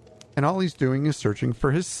soul, and all he's doing is searching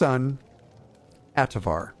for his son,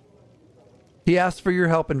 Atavar. He asks for your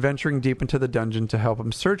help in venturing deep into the dungeon to help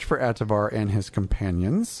him search for Atavar and his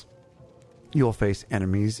companions. You will face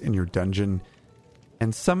enemies in your dungeon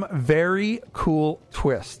and some very cool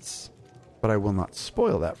twists. But I will not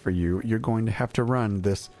spoil that for you. You're going to have to run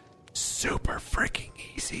this super freaking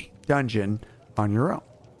easy dungeon on your own.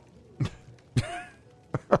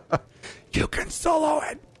 You can solo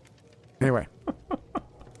it. Anyway.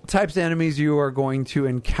 Types of enemies you are going to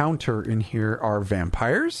encounter in here are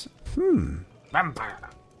vampires. Vampire.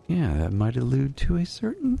 Yeah, that might allude to a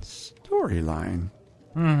certain storyline.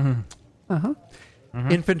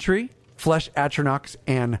 Infantry, flesh Atronachs,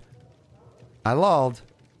 and I lolled,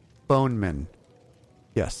 bonemen.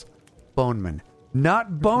 Yes, bonemen.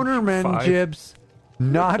 Not bonermen, 5. Jibs.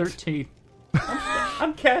 Not 13.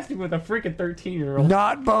 I'm casting with a freaking 13-year-old.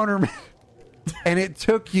 Not bonermen. And it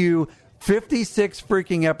took you 56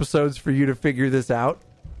 freaking episodes for you to figure this out.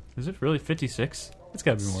 Is it really 56? It's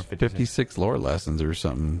got to be more 56. 56 lore lessons or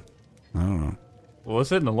something. I don't know. Well,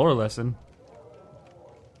 it's in the lore lesson.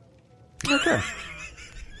 Okay.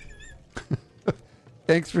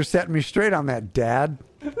 Thanks for setting me straight on that, Dad.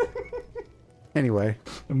 Anyway.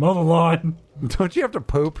 The mother line. Don't you have to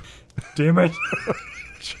poop? Damn it.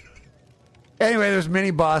 Anyway, there's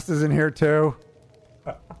mini bosses in here too.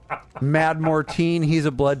 Mad Mortine, he's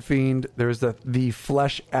a blood fiend. There's the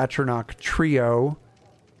Flesh Atronach Trio,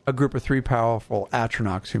 a group of 3 powerful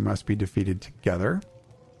Atronachs who must be defeated together.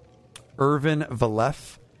 Irvin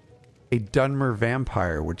Valeth, a Dunmer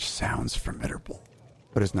vampire, which sounds formidable,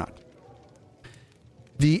 but is not.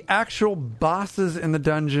 The actual bosses in the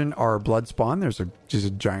dungeon are Bloodspawn. There's just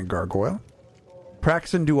a giant gargoyle.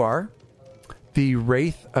 Praxin Duar, the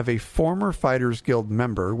wraith of a former Fighters Guild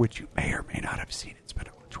member, which you may or may not have seen in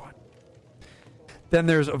Spindleclutch 1. Then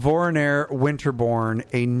there's Voronair Winterborn,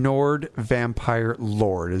 a Nord vampire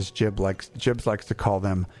lord, as Jibs likes to call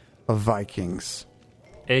them, Vikings.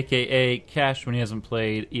 A.K.A. Cash when he hasn't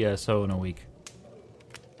played ESO in a week.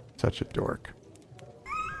 Such a dork.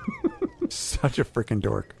 Such a freaking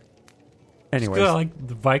dork. Anyways. Still, I like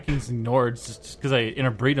the Vikings and Nords just because I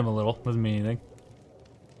interbreed them a little. Doesn't mean anything.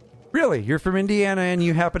 Really? You're from Indiana and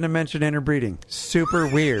you happen to mention interbreeding. Super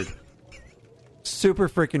weird. Super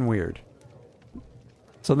freaking weird.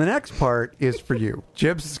 So the next part is for you.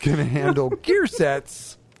 Jibs is going to handle gear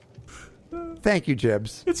sets. Thank you,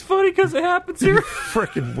 Jibs. It's funny because it happens here.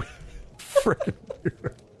 Freaking weird. Freaking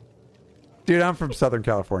weird. Dude, I'm from Southern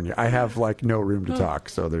California. I have, like, no room to talk,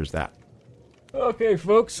 so there's that. Okay,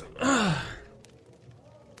 folks. I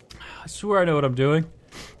swear I know what I'm doing.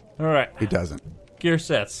 All right. He doesn't. Gear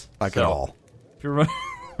sets. Like at all. If you're,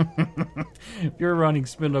 if you're running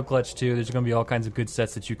Spindleclutch 2, there's going to be all kinds of good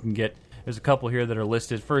sets that you can get. There's a couple here that are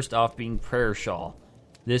listed. First off being Prayer Shawl.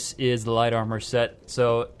 This is the light armor set.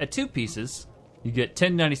 So at 2 pieces, you get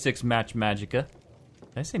 1096 Match Magica.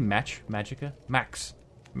 Did I say Match Magica? Max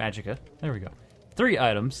Magica. There we go. 3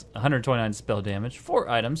 items, 129 spell damage. 4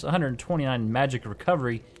 items, 129 magic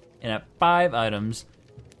recovery. And at 5 items,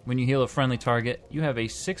 when you heal a friendly target, you have a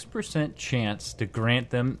 6% chance to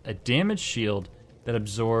grant them a damage shield that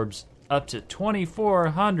absorbs up to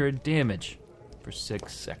 2,400 damage for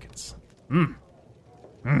 6 seconds.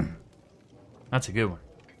 That's a good one.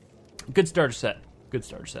 Good starter set.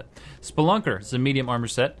 Spelunker is a medium armor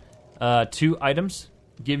set. 2 items.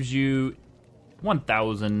 Gives you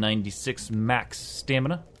 1,096 max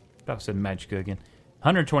stamina. About said Magicka again.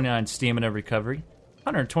 129 stamina recovery.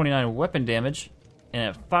 129 weapon damage. And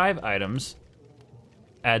at 5 items,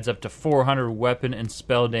 adds up to 400 weapon and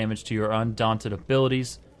spell damage to your undaunted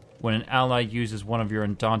abilities. When an ally uses one of your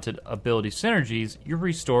Undaunted ability synergies, you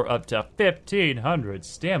restore up to 1,500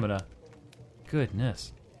 stamina.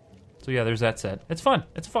 Goodness. So yeah, there's that set. It's fun.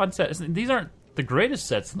 It's a fun set. These aren't the greatest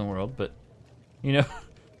sets in the world, but, you know,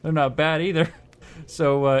 they're not bad either.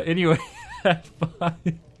 So anyway,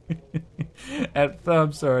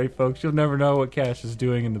 I'm sorry, folks. You'll never know what Cash is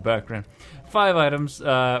doing in the background. 5 items,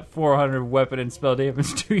 400 weapon and spell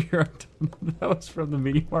damage to your Undaunted. That was from the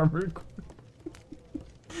medium armored.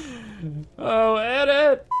 Oh,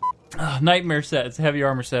 edit! Nightmare set. It's a heavy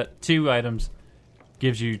armor set. 2 items.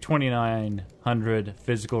 Gives you 2,900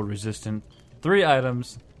 physical resistance. 3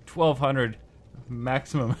 items. 1,200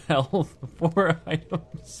 maximum health. 4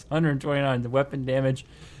 items. 129 weapon damage.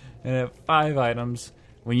 And at 5 items,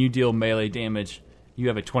 when you deal melee damage, you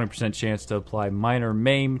have a 20% chance to apply minor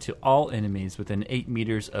maim to all enemies within 8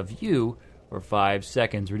 meters of you for 5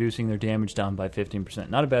 seconds, reducing their damage down by 15%.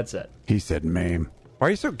 Not a bad set. He said maim. Why are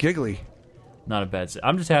you so giggly? Not a bad set.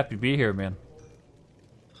 I'm just happy to be here, man.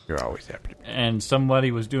 You're always happy. And somebody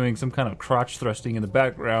was doing some kind of crotch thrusting in the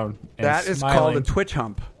background. And That is smiling. called a twitch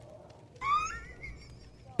hump.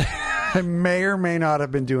 I may or may not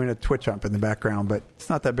have been doing a twitch hump in the background, but it's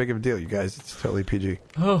not that big of a deal, you guys. It's totally PG.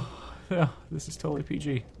 Oh, yeah, this is totally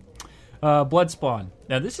PG. Bloodspawn.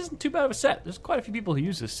 Now, this isn't too bad of a set. There's quite a few people who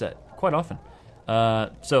use this set quite often.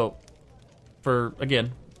 So, for,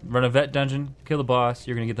 again, run a vet dungeon, kill the boss,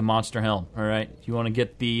 you're going to get the monster helm, all right? If you want to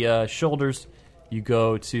get the shoulders, you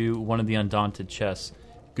go to one of the Undaunted chests.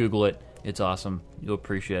 Google it. It's awesome. You'll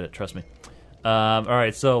appreciate it. Trust me. All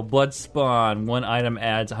right, so Bloodspawn. 1 item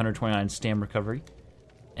adds 129 stam recovery.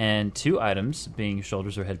 And 2 items, being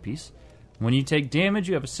shoulders or headpiece. When you take damage,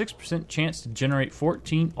 you have a 6% chance to generate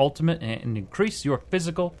 14 ultimate and increase your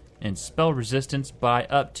physical and spell resistance by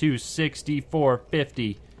up to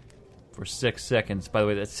 6450 for 6 seconds. By the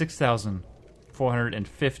way, that's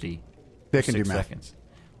 6,450 They for can do 6 math. seconds.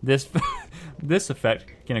 This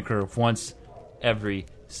effect can occur once every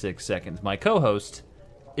 6 seconds. My co-host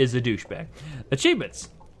is a douchebag. Achievements.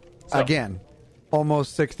 So, Again,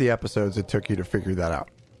 almost 60 episodes it took you to figure that out.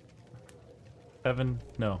 7,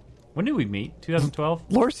 no. When did we meet? 2012?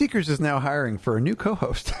 Lore Seekers is now hiring for a new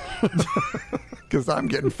co-host. Because I'm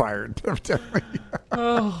getting fired.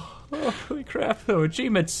 Holy crap. Oh,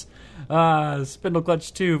 achievements. Spindle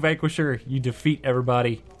Clutch 2, Vanquisher. You defeat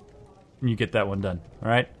everybody, and you get that one done. All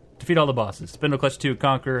right? Defeat all the bosses. Spindle Clutch 2,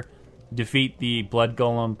 Conquer. Defeat the Blood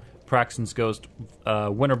Golem, Praxton's Ghost,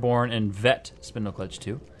 Winterborn, and Vet Spindle Clutch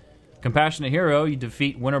 2. Compassionate Hero. You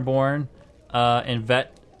defeat Winterborn and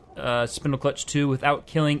Vet Spindle Clutch 2 without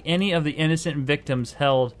killing any of the innocent victims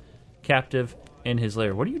held captive in his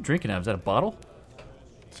lair. What are you drinking out of? Is that a bottle?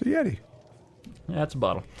 It's a Yeti. Yeah, that's a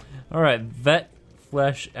bottle. All right, Vet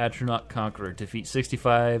Flesh Atronach Conqueror. Defeat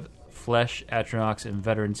 65 Flesh Atronachs and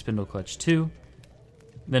Veteran Spindle Clutch 2.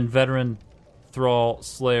 Then Veteran Thrall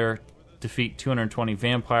Slayer. Defeat 220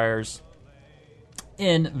 vampires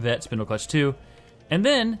in Vet Spindle Clutch 2. And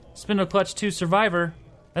then Spindle Clutch 2 Survivor.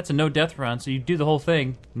 That's a no-death run, so you do the whole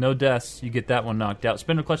thing. No deaths. You get that one knocked out.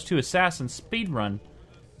 Spindle Clutch 2 Assassin Speed Run.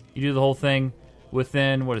 You do the whole thing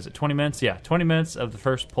within, 20 minutes? Yeah, 20 minutes of the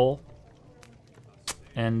first pull.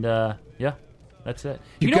 And, yeah, that's it.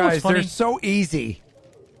 You know guys, what's funny? they're so easy.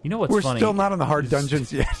 You know what's We're funny? still not on the hard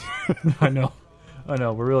dungeons yet. I know,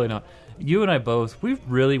 we're really not. You and I both, we've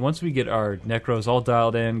really, once we get our Necros all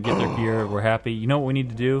dialed in, get their gear, we're happy. You know what we need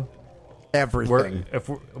to do? Everything.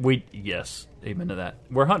 Yes, amen to that.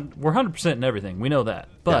 We're 100% in everything. We know that,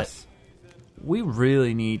 but Yes. we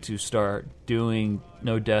really need to start doing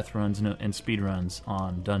no death runs and speed runs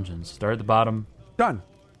on dungeons. Start at the bottom Done.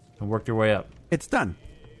 and work your way up. It's done.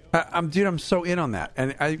 I'm so in on that.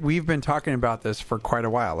 And we've been talking about this for quite a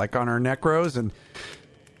while, like on our Necros. And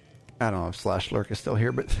I don't know if Slash Lurk is still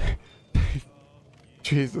here, but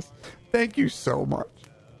Jesus, thank you so much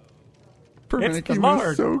for It's making the Lord.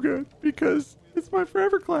 this so good, because it's my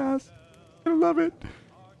forever class. I love it.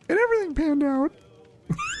 And everything panned out.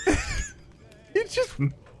 It's just,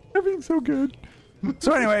 everything's so good.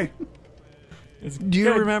 So anyway, do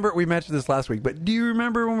you remember, we mentioned this last week, but do you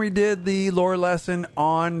remember when we did the lore lesson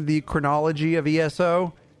on the chronology of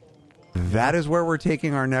ESO? That is where we're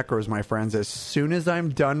taking our Necros, my friends. As soon as I'm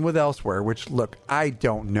done with Elsewhere, which, look, I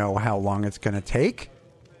don't know how long it's going to take,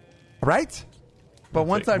 right? But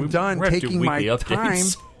once I'm done taking my time,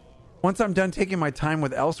 once I'm done taking my time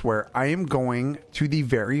with Elsewhere, I am going to the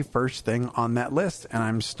very first thing on that list, and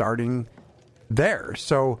I'm starting there.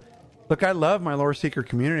 So, look, I love my Lore Seeker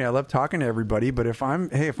community. I love talking to everybody, but if I'm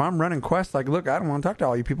running quests, like, look, I don't want to talk to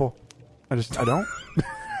all you people. I don't.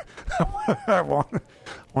 I want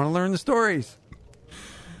to learn the stories.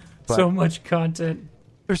 But so much content.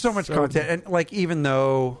 There's so much content, and like even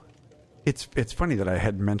though it's funny that I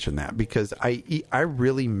had mentioned that because I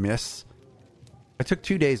really miss. I took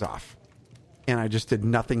 2 days off, and I just did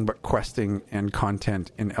nothing but questing and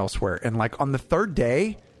content in Elsewhere. And like on the third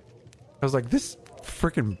day, I was like, this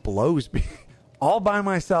freaking blows me all by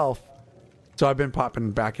myself. So I've been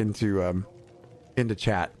popping back into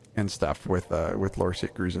chat and stuff with Lore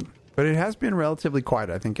Seekers, but it has been relatively quiet.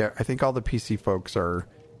 I think all the PC folks are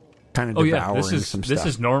kind of devouring some stuff. This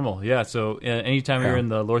is normal, yeah. So anytime you're in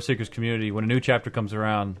the Lore Seekers community, when a new chapter comes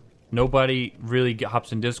around, nobody really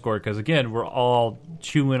hops in Discord because, again, we're all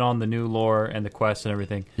chewing on the new lore and the quests and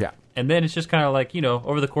everything. Yeah. And then it's just kind of like,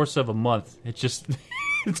 over the course of a month, it just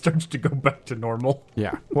it starts to go back to normal.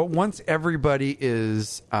 Yeah. Well, once everybody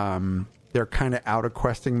is, they're kind of out of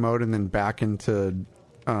questing mode and then back into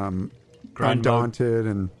Undaunted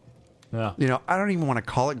and, I don't even want to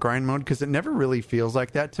call it grind mode because it never really feels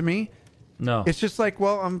like that to me. No. It's just like,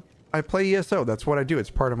 well, I play ESO. That's what I do. It's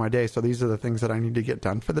part of my day. So these are the things that I need to get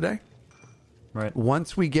done for the day. Right.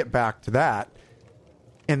 Once we get back to that,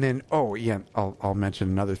 and then, I'll mention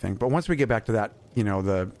another thing. But once we get back to that,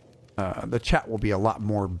 the chat will be a lot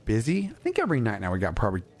more busy. I think every night now we got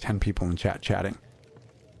probably 10 people in chat chatting.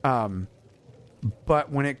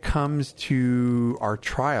 But when it comes to our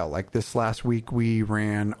trial, like this last week, we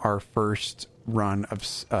ran our first run of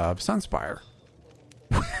Sunspire.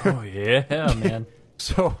 Oh, yeah, man.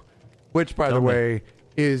 So, which, by the way,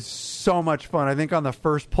 is so much fun. I think on the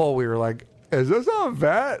first poll, we were like, is this on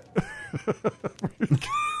Vet?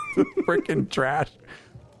 Freaking trash.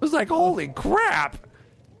 It was like, holy crap.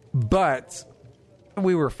 But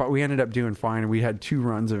we were fine. We ended up doing fine. We had 2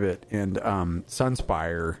 runs of it. And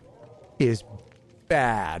Sunspire is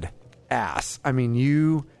bad ass. I mean,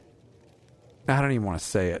 I don't even want to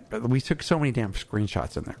say it, but we took so many damn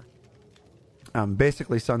screenshots in there.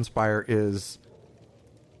 Basically, Sunspire is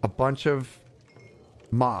a bunch of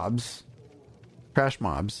mobs, crash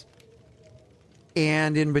mobs,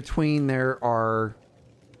 and in between there are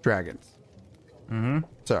dragons. Mm-hmm.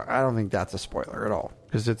 So I don't think that's a spoiler at all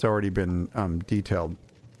because it's already been detailed.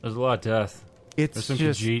 There's a lot of death. There's some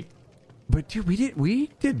just, Khajiit. But dude, we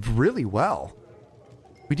did really well.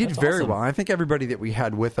 We did very awesome. well. I think everybody that we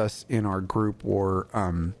had with us in our group were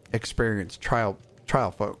experienced trial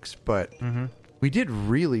folks, but we did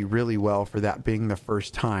really, really well for that being the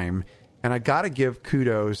first time. And I got to give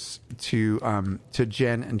kudos to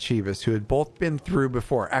Jen and Chivas, who had both been through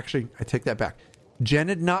before. Actually, I take that back. Jen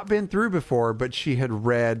had not been through before, but she had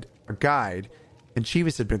read a guide, and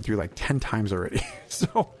Chivas had been through like 10 times already.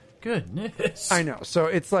 So Goodness. I know. So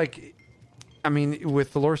it's like, I mean,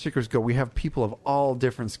 with the Lore Seekers Go, we have people of all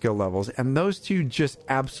different skill levels, and those two just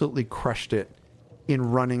absolutely crushed it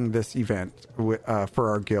in running this event for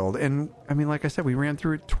our guild. And I mean, like I said, we ran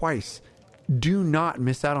through it twice. Do not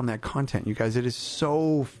miss out on that content, you guys. It is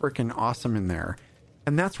so freaking awesome in there.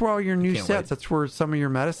 And that's where all your new sets, wait. that's where some of your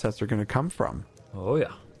meta sets are going to come from. Oh,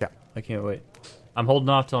 yeah. Yeah. I can't wait. I'm holding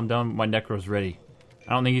off till I'm done with my Necro's ready.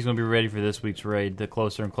 I don't think he's going to be ready for this week's raid. The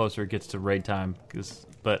closer and closer it gets to raid time.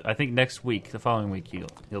 But I think next week, the following week,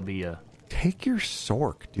 he'll be... Take your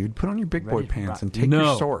Sork, dude. Put on your big boy Ready to pants rock. and take No.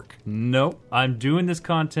 your Sork. Nope. I'm doing this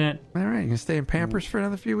content. All right, you can stay in Pampers for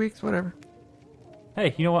another few weeks, whatever.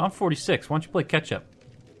 Hey, you know what? I'm 46. Why don't you play catch up?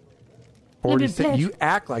 46. You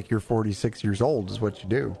act like you're 46 years old is what you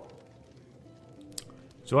do.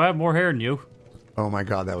 So I have more hair than you. Oh my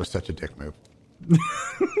God, that was such a dick move.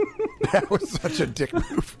 That was such a dick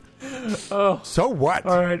move. Oh. So what?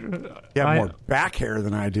 All right. You have more back hair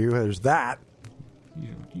than I do. There's that.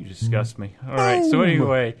 You disgust me. All right. So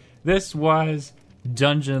anyway, this was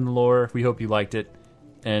Dungeon Lore. We hope you liked it.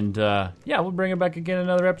 And we'll bring it back again in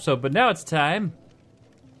another episode. But now it's time.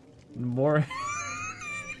 More.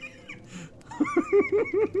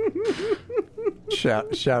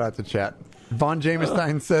 Shout out to chat. Von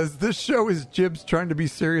Jamestein says, this show is Jibs trying to be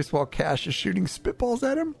serious while Cash is shooting spitballs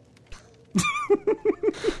at him.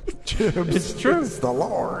 Jibs, It's true. It's the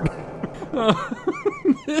Lord.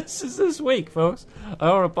 This is this week, folks. I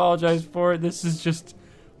don't apologize for it.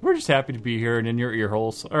 We're just happy to be here and in your ear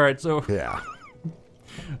holes. All right, so. Yeah.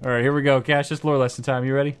 All right, here we go. Cash, it's lore lesson time.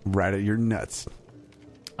 You ready? Right at your nuts.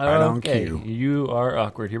 Right on cue. You are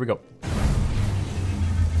awkward. Here we go.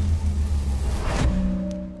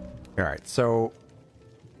 All right, so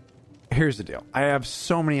here's the deal. I have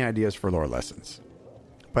so many ideas for lore lessons.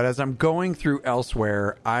 But as I'm going through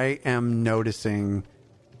Elsewhere, I am noticing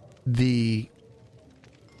the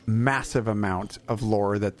massive amount of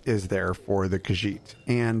lore that is there for the Khajiit.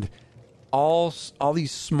 And all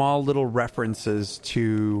these small little references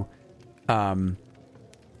to how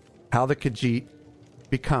the Khajiit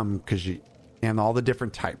become Khajiit. and all the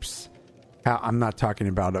different types. I'm not talking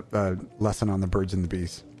about a lesson on the birds and the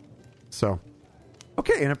bees. So,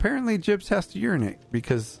 okay, and apparently Jibs has to urinate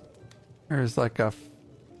because there's like a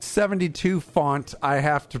 72 font I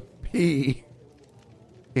have to pee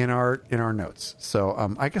in our notes.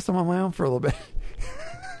 So I guess I'm on my own for a little bit.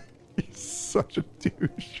 He's such a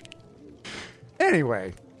douche.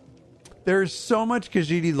 Anyway, there's so much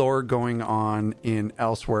Khajiit lore going on in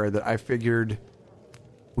Elsewhere that I figured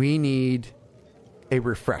we need a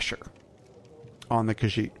refresher on the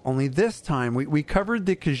Khajiit. Only this time, we covered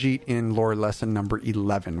the Khajiit in lore lesson number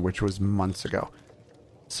 11, which was months ago.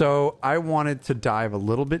 So I wanted to dive a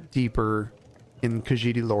little bit deeper in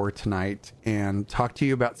Khajiit lore tonight and talk to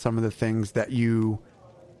you about some of the things that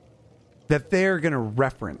they're going to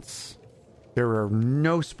reference. There are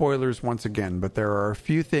no spoilers once again, but there are a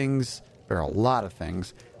few things, there are a lot of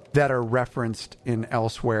things that are referenced in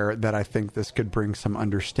Elsewhere that I think this could bring some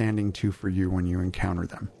understanding to for you when you encounter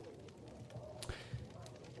them.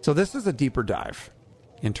 So this is a deeper dive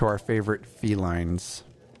into our favorite felines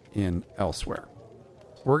in Elsewhere.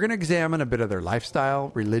 We're going to examine a bit of their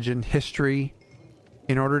lifestyle, religion, history,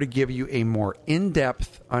 in order to give you a more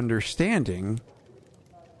in-depth understanding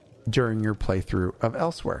during your playthrough of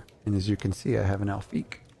Elsewhere. And as you can see, I have an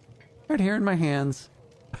Elfique right here in my hands.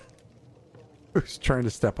 Who's trying to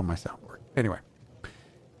step on my soundboard. Anyway.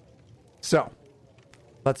 So,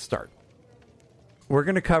 let's start. We're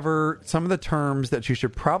going to cover some of the terms that you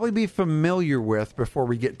should probably be familiar with before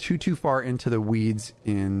we get too far into the weeds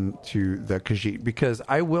into the Khajiit. Because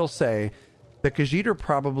I will say, the Khajiit are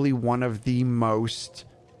probably one of the most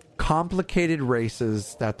complicated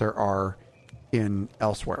races that there are in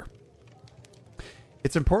Elsewhere.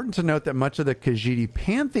 It's important to note that much of the Khajiit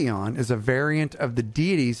pantheon is a variant of the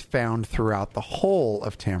deities found throughout the whole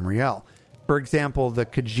of Tamriel. For example, the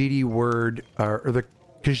Khajiit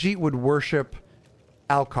would worship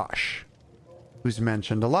Alkosh, who's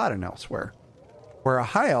mentioned a lot in Elsewhere, where a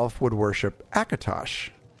high elf would worship Akatosh,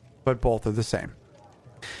 but both are the same.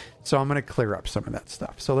 So I'm going to clear up some of that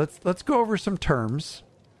stuff. So let's go over some terms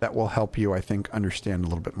that will help you, I think, understand a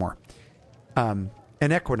little bit more. An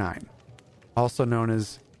Equinine, also known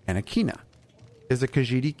as Anakina, is a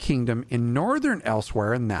Khajiit kingdom in northern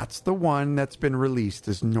Elsewhere, and that's the one that's been released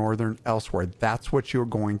as northern Elsewhere. That's what you're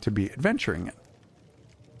going to be adventuring in.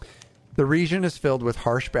 The region is filled with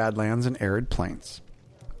harsh badlands and arid plains.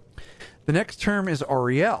 The next term is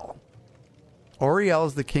Auriel. Auriel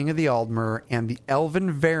is the king of the Aldmer and the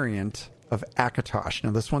elven variant of Akatosh.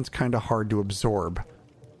 Now, this one's kind of hard to absorb,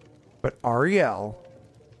 but Auriel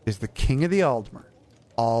is the king of the Aldmer.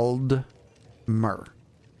 Aldmer,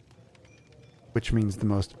 which means the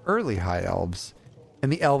most early high elves,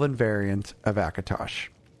 and the elven variant of Akatosh.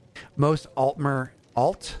 Most Altmer,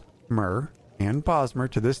 and Bosmer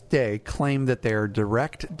to this day claim that they are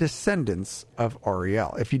direct descendants of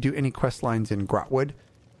Auriel. If you do any quest lines in Grotwood,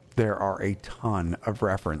 there are a ton of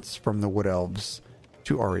reference from the Wood Elves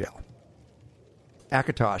to Auriel.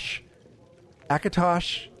 Akatosh.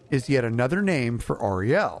 Akatosh is yet another name for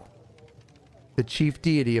Auriel, the chief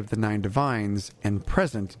deity of the Nine Divines and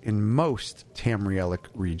present in most Tamrielic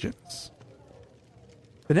regions.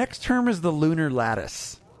 The next term is the Lunar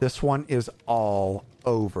Lattice. This one is all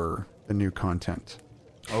over the new content.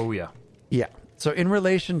 Oh, yeah. Yeah. So in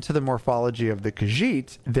relation to the morphology of the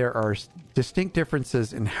Khajiit, there are distinct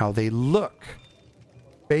differences in how they look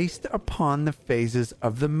based upon the phases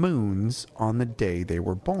of the moons on the day they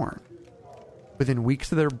were born. Within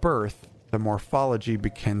weeks of their birth, the morphology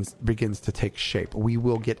begins to take shape. We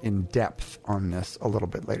will get in depth on this a little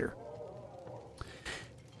bit later.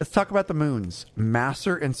 Let's talk about the moons.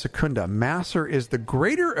 Masser and Secunda. Masser is the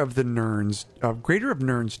greater of Nirn's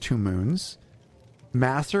two moons.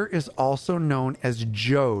 Masser is also known as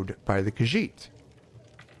Jode by the Khajiit,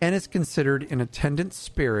 and is considered an attendant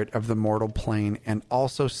spirit of the mortal plane and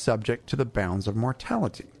also subject to the bounds of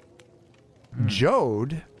mortality.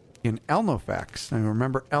 Jode in Elnofex, and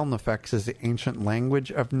remember Elnofex is the ancient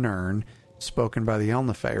language of Nirn spoken by the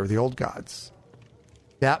Elnofey, or the old gods.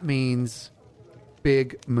 That means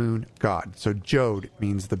big moon god. So Jode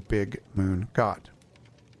means the big moon god.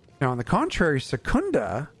 Now, on the contrary,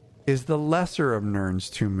 Secunda is the lesser of Nirn's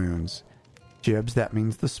two moons. Jibs, that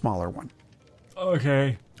means the smaller one.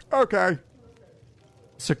 Okay.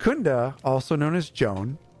 Secunda, also known as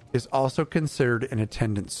Joan, is also considered an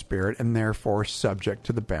attendant spirit and therefore subject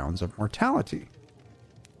to the bounds of mortality.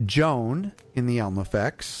 Joan, in the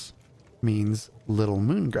Elnofex, means little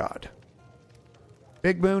moon god.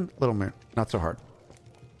 Big moon, little moon. Not so hard.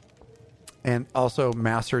 And also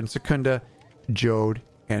Masser and Secunda, Jode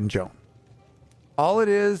and Joan. All it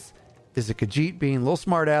is is a Khajiit being little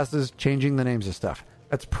smartasses changing the names of stuff.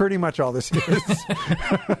 That's pretty much all this is.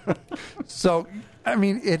 So, I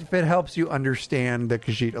mean, if it helps you understand the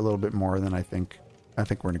Khajiit a little bit more, then I think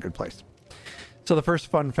we're in a good place. So the first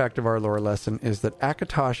fun fact of our lore lesson is that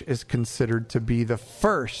Akatosh is considered to be the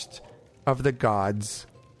first of the gods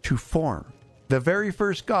to form. The very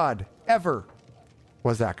first god ever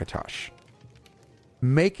was Akatosh,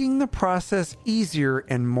 making the process easier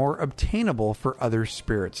and more obtainable for other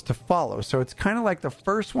spirits to follow. So it's kind of like the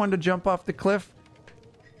first one to jump off the cliff.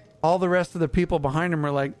 All the rest of the people behind him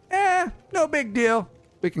are like, no big deal.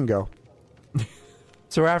 We can go.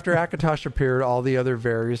 So after Akatosh appeared, all the other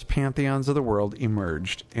various pantheons of the world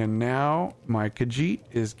emerged. And now my Khajiit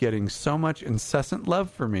is getting so much incessant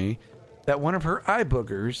love for me that one of her eye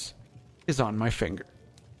boogers is on my finger.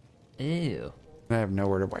 Ew. I have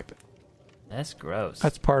nowhere to wipe it. That's gross.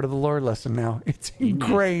 That's part of the lore lesson now. It's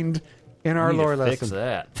ingrained in our You need lore to lesson. fix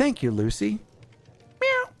that. Thank you, Lucy.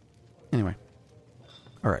 Meow. Anyway.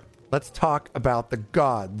 All right. Let's talk about the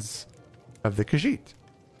gods of the Khajiit.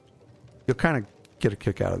 You'll kind of get a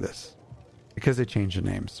kick out of this because they changed the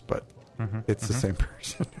names, but it's the same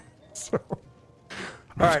person. So, all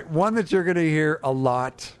right. One that you're going to hear a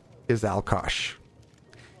lot is Alkosh.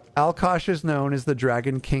 Alkosh is known as the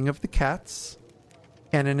Dragon King of the Cats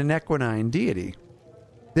and an equine deity.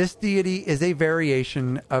 This deity is a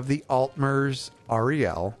variation of the Altmer's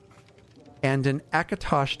Ariel and an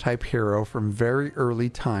Akatosh-type hero from very early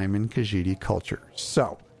time in Khajiit culture.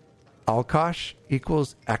 So, Alkosh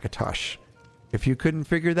equals Akatosh. If you couldn't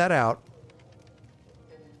figure that out,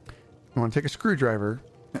 you want to take a screwdriver.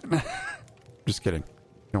 Just kidding.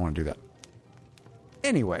 You don't want to do that.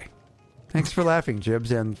 Anyway, thanks for laughing,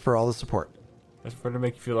 Jibs, and for all the support. That's for to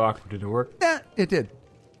make you feel awkward. Did it work? Yeah, it did.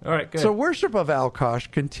 All right, good. So worship of Alkosh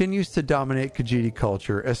continues to dominate Khajiit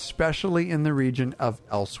culture, especially in the region of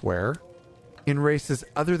Elsewhere. In races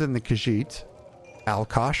other than the Khajiit,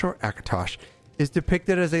 Alkosh or Akatosh is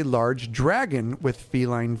depicted as a large dragon with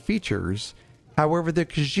feline features. However, the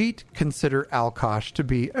Khajiit consider Alkosh to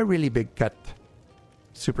be a really big cat.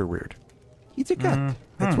 Super weird. He's a cat.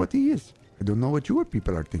 That's what he is. I don't know what your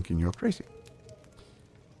people are thinking. You're crazy.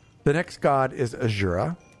 The next god is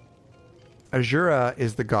Azura. Azura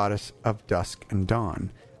is the goddess of dusk and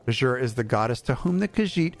dawn. Azura is the goddess to whom the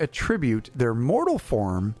Khajiit attribute their mortal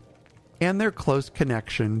form and their close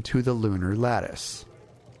connection to the lunar lattice.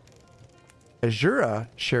 Azura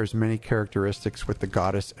shares many characteristics with the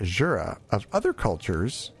goddess Azura of other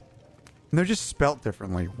cultures, and they're just spelt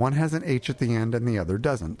differently. One has an H at the end and the other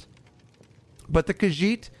doesn't. But the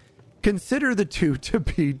Khajiit consider the two to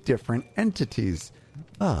be different entities.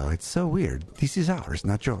 Oh, it's so weird. This is ours,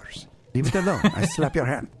 not yours. Leave it alone. I slap your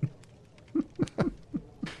hand.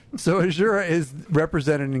 So Azura is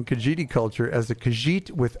represented in Khajiit culture as a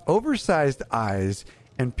Khajiit with oversized eyes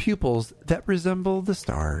and pupils that resemble the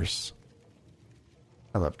stars.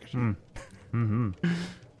 I love Khajiit.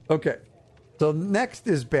 Okay. So next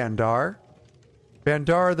is Bandar.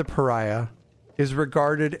 Bandar the Pariah is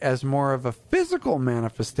regarded as more of a physical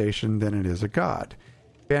manifestation than it is a god.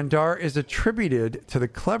 Bandar is attributed to the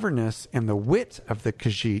cleverness and the wit of the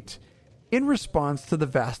Khajiit in response to the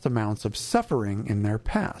vast amounts of suffering in their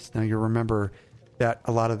past. Now, you remember that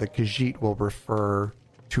a lot of the Khajiit will refer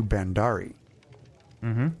to Bandari.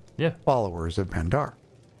 Yeah. Followers of Bandar.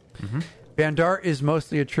 Bandar is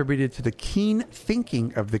mostly attributed to the keen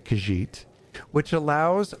thinking of the Khajiit, which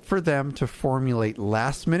allows for them to formulate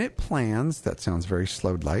last-minute plans, that sounds very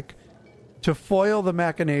Slode-like, to foil the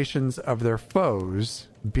machinations of their foes,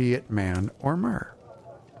 be it man or mer.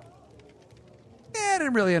 I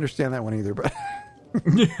didn't really understand that one either, but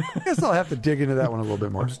I guess I'll have to dig into that one a little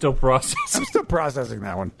bit more. I'm still processing. I'm still processing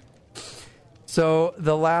that one. So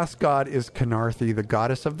the last god is Khenarthi, the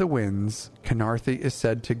goddess of the winds. Khenarthi is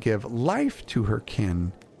said to give life to her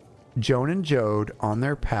kin, Joan and Jode, on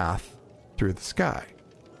their path through the sky.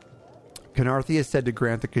 Khenarthi is said to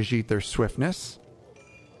grant the Khajiit their swiftness.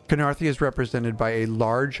 Khenarthi is represented by a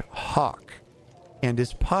large hawk and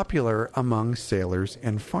is popular among sailors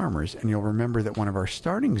and farmers. And you'll remember that one of our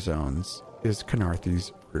starting zones is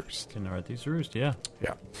Khenarthi's Roost. Khenarthi's Roost, yeah.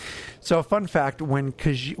 Yeah. So, a fun fact, when a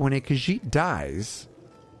Khajiit dies,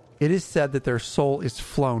 it is said that their soul is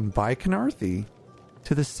flown by Khenarthi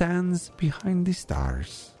to the sands behind the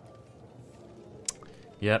stars.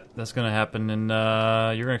 Yep, that's going to happen, and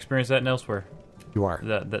you're going to experience that in Elsewhere. You are.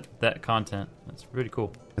 That content. That's pretty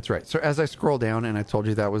cool. That's right. So, as I scroll down and I told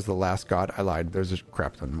you that was the last god, I lied. There's a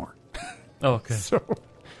crap ton more. Oh, okay. So,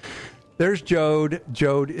 there's Jode.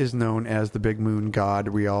 Jode is known as the big moon god.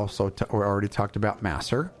 We also we already talked about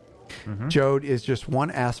Masser. Jode is just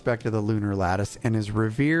one aspect of the lunar lattice and is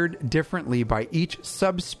revered differently by each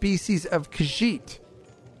subspecies of Khajiit,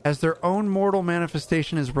 as their own mortal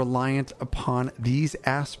manifestation is reliant upon these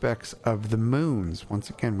aspects of the moons. Once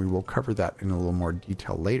again, we will cover that in a little more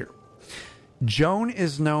detail later. Joan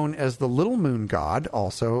is known as the little moon god,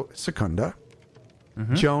 also Secunda.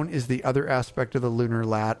 Joan is the other aspect of the lunar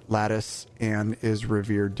lattice and is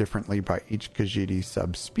revered differently by each Khajiit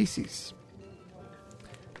subspecies.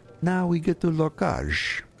 Now we get to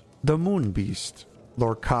Lorcaj, the moon beast.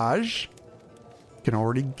 Lorcaj, you can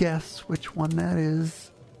already guess which one that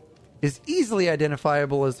is easily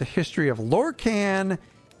identifiable as the history of Lorcan,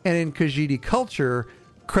 and in Khajiit culture,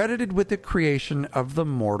 credited with the creation of the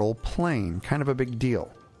mortal plane. Kind of a big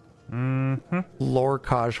deal.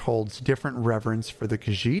 Lorcaj holds different reverence for the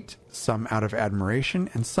Khajiit, some out of admiration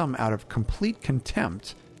and some out of complete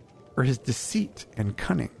contempt for his deceit and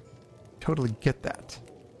cunning. Totally get that.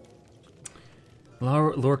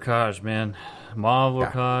 Lorcaj, man. Maw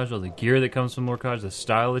Lorcaj, all the gear that comes from Lorcaj, the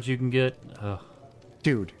style that you can get.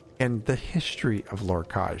 Dude, and the history of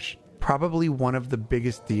Lorcaj. Probably one of the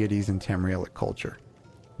biggest deities in Tamrielic culture.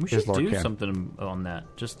 We should do Lorcan. something on that.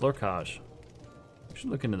 Just Lorcaj. We should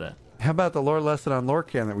look into that. How about the lore lesson on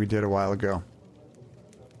Lorcan that we did a while ago?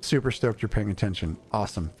 Super stoked you're paying attention.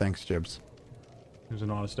 Awesome. Thanks, Jibs. It was an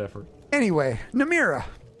honest effort. Anyway, Namira.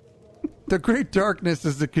 The Great Darkness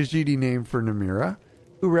is the Khajiit name for Namira,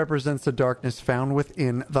 who represents the darkness found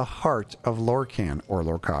within the heart of Lorcan, or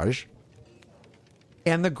Lorcaj,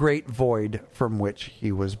 and the Great Void from which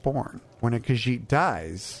he was born. When a Khajiit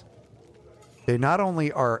dies, they not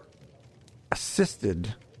only are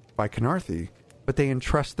assisted by Khenarthi, but they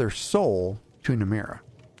entrust their soul to Namira.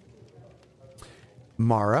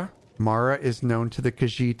 Mara. Mara is known to the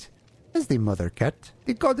Khajiit as the Mother Cat,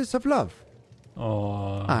 the goddess of love.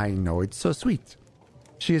 Oh, I know, it's so sweet.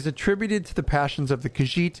 She is attributed to the passions of the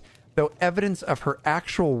Khajiit, though evidence of her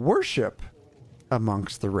actual worship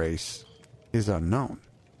amongst the race is unknown.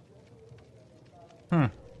 You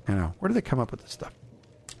know, where do they come up with this stuff?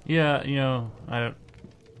 yeah. You know, I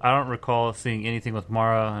don't recall seeing anything with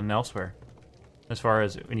Mara and elsewhere, as far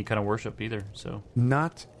as any kind of worship either. So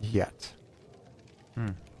Not yet.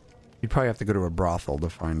 You'd probably have to go to a brothel to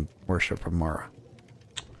find worship of Mara.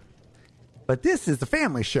 But this is the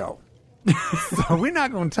family show. So we're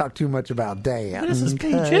not going to talk too much about that. this is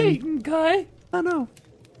PG, guy. I know.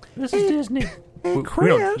 This is Disney. Hey, We don't-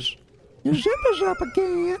 Chris, your zipper's up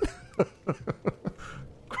again.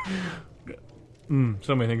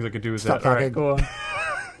 So many things I could do with Stop that. All right, talking. go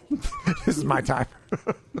on. This is my time.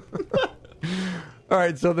 All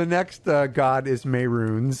right, so the next god is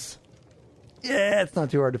Mehrunes. Yeah, it's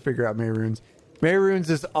not too hard to figure out Mehrunes. Mehrunes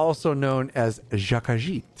is also known as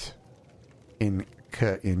Jakajit in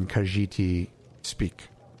Khajiit speak.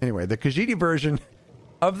 Anyway, the Khajiit version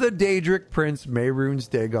of the Daedric prince Mehrunes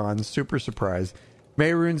Dagon, super surprise.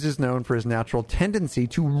 Mehrunes is known for his natural tendency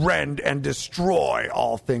to rend and destroy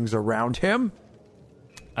all things around him.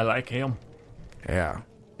 I like him. Yeah,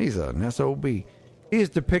 he's an SOB. He is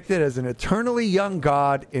depicted as an eternally young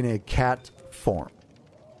god in a cat form.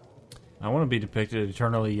 I want to be depicted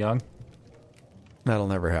eternally young. That'll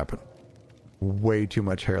never happen. Way too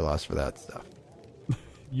much hair loss for that stuff.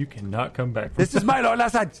 You cannot come back from This is my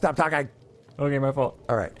last side. Stop talking. Okay, my fault.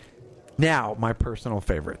 All right. Now, my personal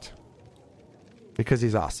favorite. Because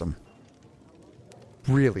he's awesome.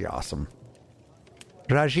 Really awesome.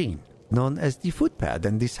 Rajin, known as the footpad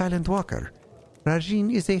and the silent walker.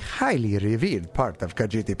 Rajin is a highly revered part of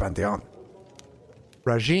Khajiit pantheon.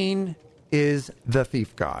 Rajin is the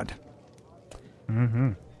thief god.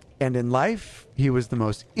 And in life, he was the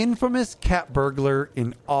most infamous cat burglar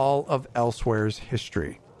in all of Elsewhere's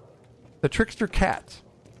history. The trickster cat,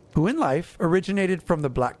 who in life originated from the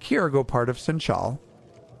Black Kiargo part of Senchal,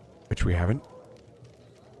 which we haven't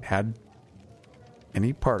had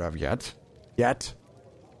any part of yet,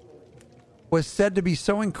 was said to be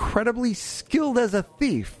so incredibly skilled as a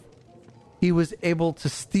thief, he was able to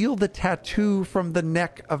steal the tattoo from the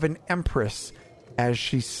neck of an empress as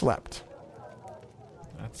she slept.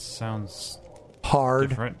 That sounds Hard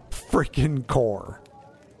different. freaking core.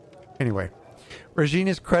 Anyway, Rajin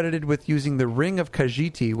is credited with using the Ring of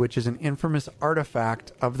Khajiit, which is an infamous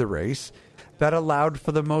artifact of the race that allowed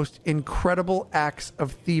for the most incredible acts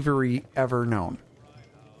of thievery ever known.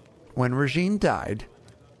 When Rajin died,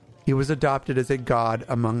 he was adopted as a god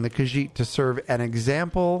among the Khajiit to serve an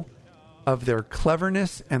example of their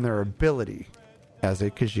cleverness and their ability as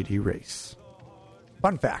a Khajiit race.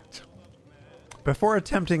 Fun fact. Before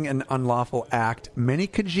attempting an unlawful act, many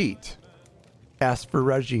Khajiit asked for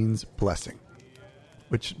Rajin's blessing,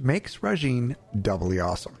 which makes Rajin doubly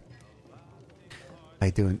awesome. I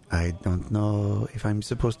don't know if I'm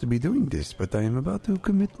supposed to be doing this, but I am about to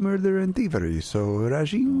commit murder and thievery, so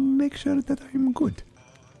Rajin, make sure that I'm good.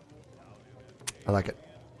 I like it.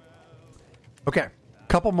 Okay,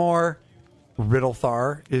 couple more.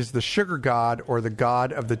 Riddlethar is the sugar god or the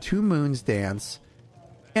god of the two moons dance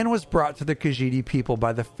and was brought to the Khajiit people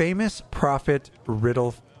by the famous prophet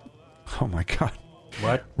Riddle. Oh my god.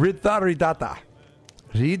 What? Ridtharidata.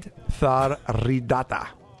 Ridtharidata.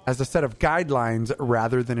 As a set of guidelines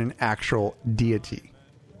rather than an actual deity.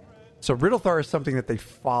 So Riddlethar is something that they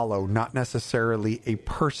follow, not necessarily a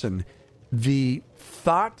person. The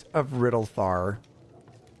thought of Riddlethar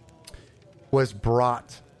was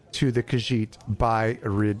brought to the Khajiit by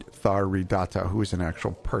Ridtharidata, who is an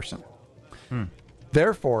actual person.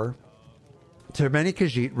 Therefore, to many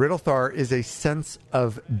Khajiit, Riddlethar is a sense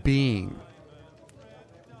of being.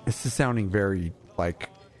 This is sounding very like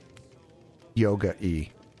yoga-y,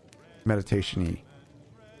 meditation-y.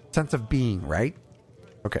 Sense of being, right?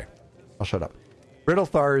 Okay, I'll shut up.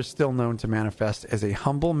 Riddlethar is still known to manifest as a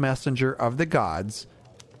humble messenger of the gods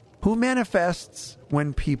who manifests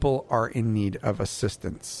when people are in need of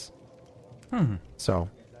assistance. So,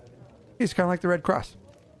 he's kind of like the Red Cross.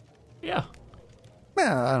 Yeah.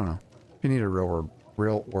 I don't know. You need a real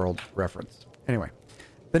world reference. Anyway,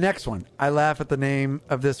 the next one. I laugh at the name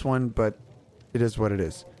of this one, but it is what it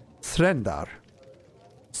is. Srendar.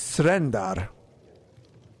 Srendar.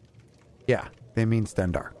 Yeah, they mean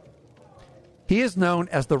Stendar. He is known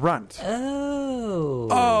as the Runt. Oh.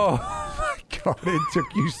 Oh my god, it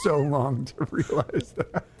took you so long to realize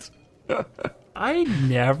that. I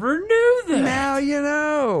never knew that. Now you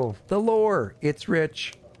know. The lore. It's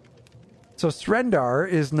rich. So Srendar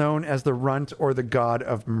is known as the Runt or the god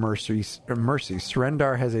of mercy.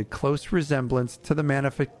 Srendar has a close resemblance to the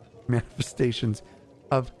manifestations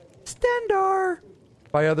of Stendar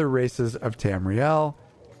by other races of Tamriel.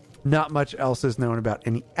 Not much else is known about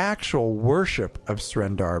any actual worship of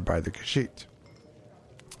Srendar by the Khajiit.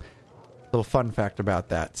 Little fun fact about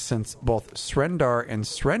that. Since both Srendar and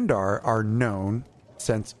Stendar are known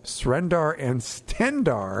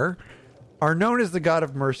are known as the god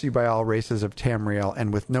of mercy by all races of Tamriel,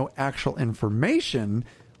 and with no actual information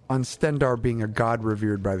on Stendar being a god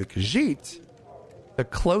revered by the Khajiit, the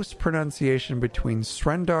close pronunciation between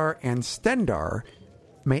Srendar and Stendar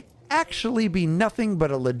may actually be nothing but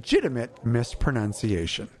a legitimate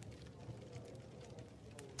mispronunciation.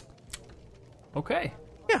 Okay.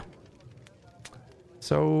 Yeah.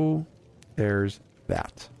 So there's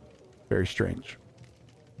that. Very strange.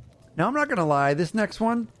 Now, I'm not going to lie. This next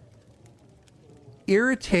one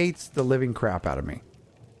irritates the living crap out of me.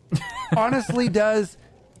 Honestly does.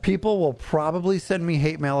 People will probably send me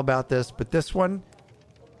hate mail about this, but this one,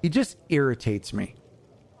 he just irritates me.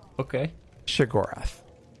 Okay. Sheogorath.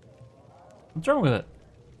 What's wrong with it?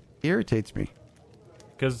 Irritates me.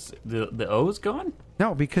 Because the O's gone?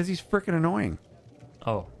 No, because he's freaking annoying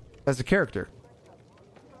Oh. as a character.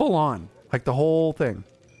 Full on. Like the whole thing.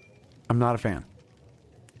 I'm not a fan.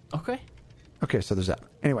 Okay. Okay, so there's that.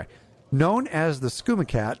 Anyway, known as the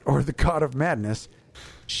Skumakat, or the god of madness,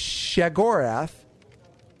 Sheogorath,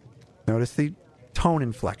 notice the tone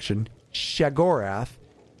inflection, Sheogorath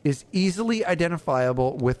is easily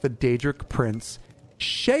identifiable with the Daedric prince,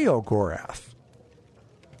 Sheogorath.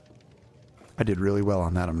 I did really well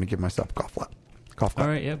on that. I'm going to give myself a golf clap. Golf clap.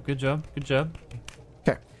 All right. Yep. Good job. Good job.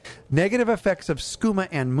 Okay. Negative effects of skooma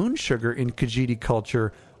and moon sugar in Khajiit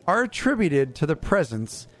culture are attributed to the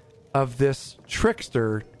presence of this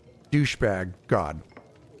trickster douchebag god.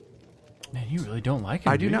 Man, you really don't like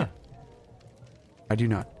him. I do not. I do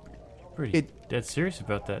not. Pretty dead serious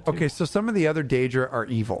about that. Too. Okay, so some of the other Daedra are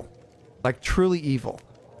evil. Like, truly evil.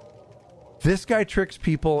 This guy tricks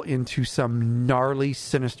people into some gnarly,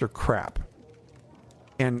 sinister crap.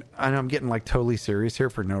 And I'm getting, like, totally serious here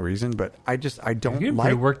for no reason, but I don't You're getting like...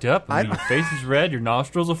 pretty worked up. I mean, your face is red, your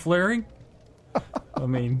nostrils are flaring. I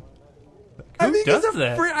mean, who does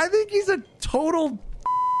that? I think he's a total...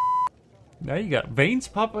 Now you got veins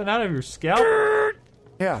popping out of your scalp.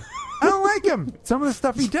 Yeah. I don't like him. Some of the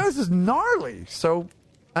stuff he does is gnarly. So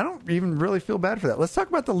I don't even really feel bad for that. Let's talk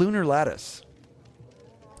about the Lunar Lattice.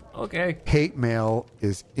 Okay. Hate mail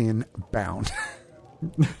is inbound.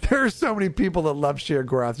 There are so many people that love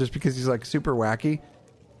Sheogorath just because he's like super wacky.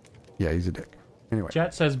 Yeah, he's a dick. Anyway.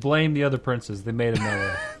 Chat says blame the other princes. They made him that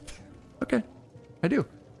way. Okay. I do.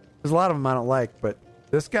 There's a lot of them I don't like, but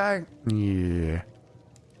this guy, yeah.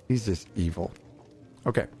 He's just evil.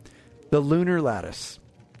 Okay. The Lunar Lattice.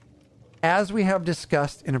 As we have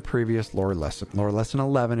discussed in a previous lore lesson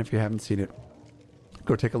 11, if you haven't seen it,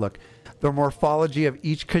 go take a look. The morphology of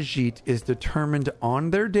each Khajiit is determined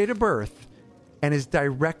on their date of birth and is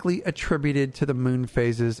directly attributed to the moon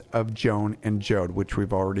phases of Joan and Jode, which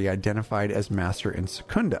we've already identified as Master and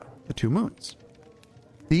Secunda, the two moons.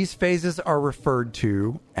 These phases are referred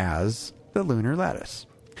to as the lunar lattice.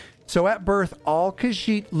 So at birth, all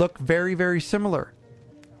Khajiit look very, very similar.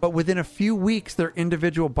 But within a few weeks, their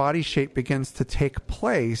individual body shape begins to take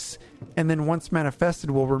place, and then once manifested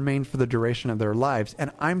will remain for the duration of their lives.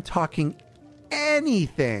 And I'm talking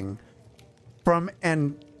anything from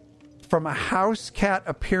a house cat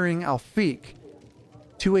appearing Alfiq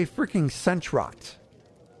to a freaking Sentrot.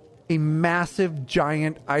 A massive,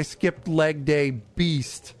 giant, I skipped leg day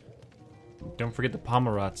beast. Don't forget the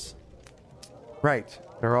Pomerats. Right.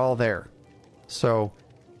 They're all there. So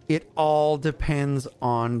it all depends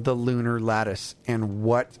on the lunar lattice and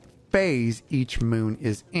what phase each moon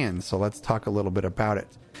is in. So let's talk a little bit about it.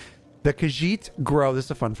 The Khajiit grow, this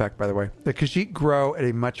is a fun fact, by the way. The Khajiit grow at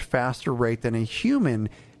a much faster rate than a human,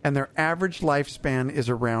 and their average lifespan is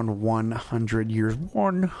around 100 years.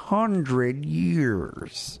 100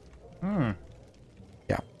 years.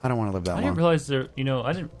 Yeah, I don't want to live that I long. didn't realize they're.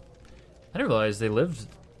 I didn't realize they lived.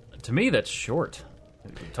 To me, that's short.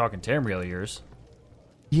 Talking Tamriel years.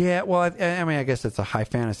 Yeah, well, I mean, I guess it's a high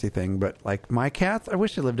fantasy thing, but like my cats, I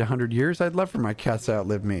wish they lived 100 years. I'd love for my cats to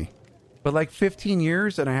outlive me. But like 15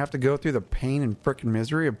 years and I have to go through the pain and frickin'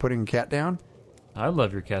 misery of putting a cat down? I'd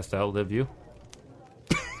love your cats to outlive you.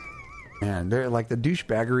 Man, they're like the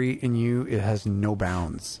douchebaggery in you, it has no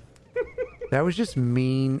bounds. That was just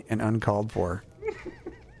mean and uncalled for.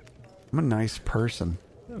 I'm a nice person.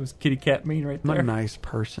 That was kitty cat mean right I'm there. a nice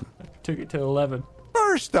person. Took it to 11.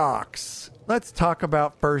 Furstocks. Let's talk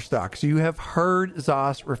about Furstocks. You have heard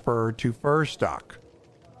Zos refer to Furstock.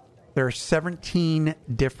 There are 17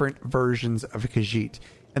 different versions of Khajiit,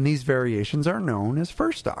 and these variations are known as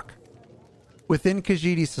Furstock. Within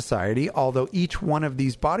Khajiiti society, although each one of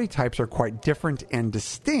these body types are quite different and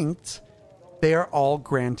distinct, they are all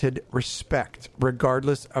granted respect,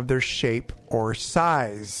 regardless of their shape or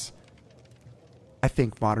size. I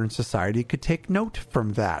think modern society could take note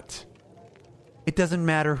from that. It doesn't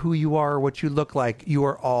matter who you are or what you look like, you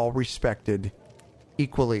are all respected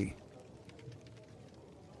equally.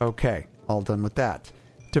 Okay, all done with that.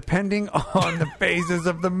 Depending on the phases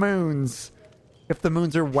of the moons, if the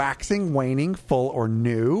moons are waxing, waning, full, or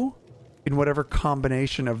new, in whatever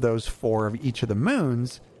combination of those four of each of the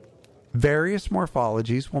moons, various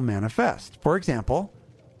morphologies will manifest. For example,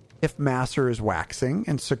 if Maser is waxing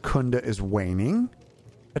and Secunda is waning,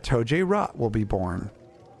 a Toje Rot will be born.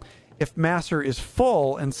 If Maser is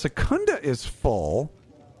full and Secunda is full,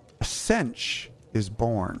 a Sench is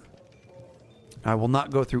born. I will not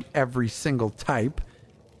go through every single type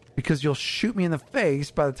because you'll shoot me in the face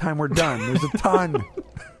by the time we're done. There's a ton.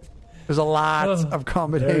 There's a lot of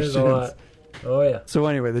combinations. There's a lot. Oh, yeah. So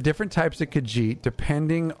anyway, the different types of Khajiit,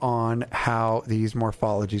 depending on how these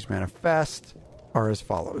morphologies manifest, are as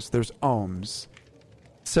follows. There's Ohms.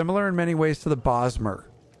 Similar in many ways to the Bosmer.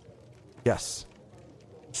 Yes.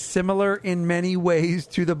 Similar in many ways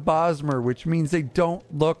to the Bosmer, which means they don't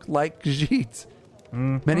look like Khajiit.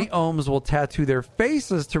 Many Ohms will tattoo their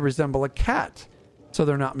faces to resemble a cat, so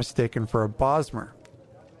they're not mistaken for a Bosmer.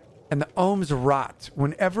 And the Ohms rot.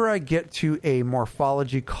 Whenever I get to a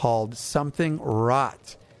morphology called something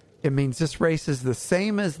rot, it means this race is the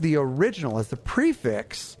same as the original, as the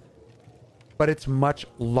prefix, but it's much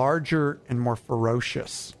larger and more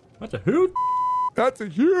ferocious. That's a hoot. That's a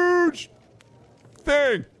huge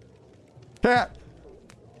thing. Cat.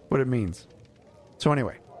 What it means. So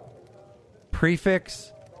anyway,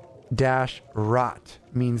 prefix dash rot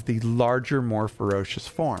means the larger, more ferocious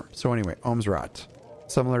form. So anyway, Ohms rot.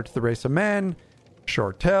 Similar to the race of men,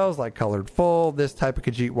 short tails like colored full. This type of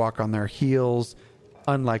Khajiit walk on their heels,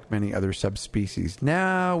 unlike many other subspecies.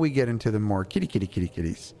 Now we get into the more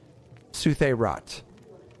kitties. Suthe rot.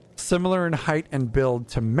 Similar in height and build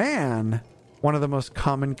to man, one of the most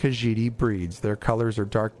common Khajiiti breeds. Their colors are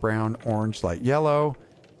dark brown, orange, light yellow.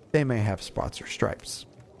 They may have spots or stripes.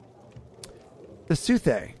 The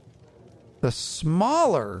Suthe, the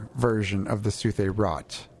smaller version of the Suthe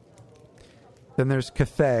rot. Then there's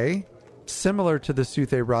Cathay, similar to the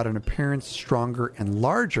Suthe rot in appearance, stronger and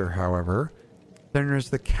larger, however. Then there's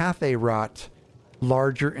the Cathay rot,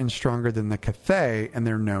 larger and stronger than the Cathay, and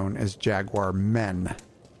they're known as jaguar men.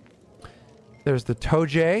 There's the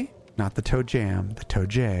Toje, not the Tojam, the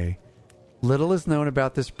Toje. Little is known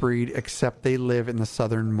about this breed except they live in the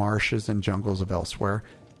southern marshes and jungles of elsewhere.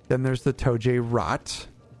 Then there's the Toje rot,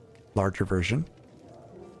 larger version.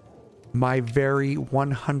 My very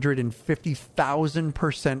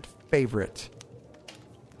 150,000% favorite,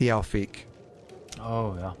 the Alfiq.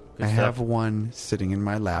 Oh, yeah. Good I stuff. have one sitting in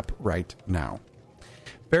my lap right now.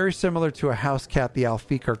 Very similar to a house cat, the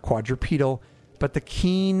Alfiq are quadrupedal, but the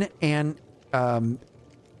keen and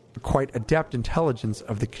quite adept intelligence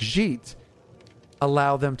of the Khajiit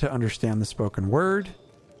allow them to understand the spoken word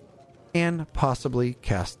and possibly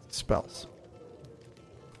cast spells.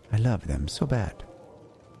 I love them so bad.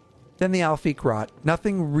 Then the Alfiq rot.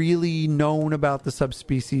 Nothing really known about the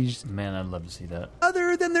subspecies Man, I'd love to see that.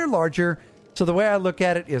 other than they're larger. So the way I look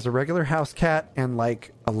at it is a regular house cat and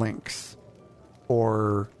like a lynx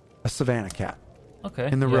or a savanna cat Okay.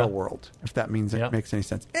 in the yeah. real world, if that means it Yeah. makes any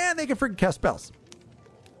sense. And they can freaking cast spells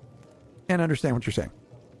and understand what you're saying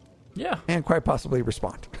Yeah. and quite possibly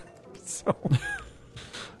respond. So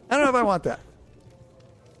I don't know if I want that.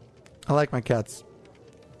 I like my cats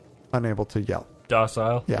unable to yell.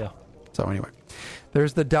 Docile. Yeah. So anyway,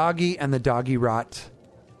 there's the doggy and the doggy rot.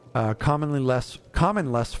 Common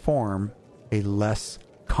less form, a less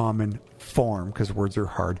common form, because words are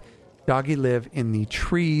hard. Doggy live in the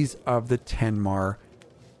trees of the Tenmar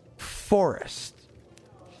forest.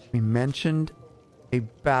 We mentioned a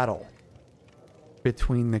battle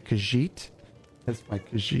between the Khajiit. That's my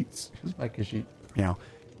Khajiits. Who's my Khajiit?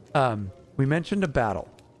 Meow. We mentioned a battle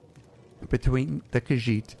between the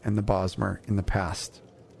Khajiit and the Bosmer in the past,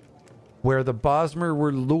 where the Bosmer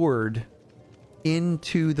were lured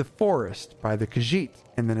into the forest by the Khajiit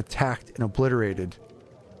and then attacked and obliterated.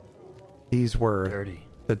 These were Dirty.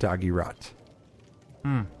 the doggy rot.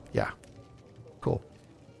 Yeah. Cool.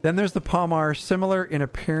 Then there's the Palmar, similar in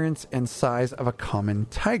appearance and size of a common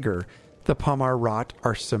tiger. The Palmar rot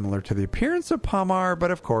are similar to the appearance of Palmar,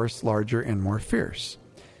 but of course larger and more fierce.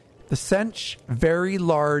 The Sench, very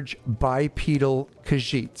large bipedal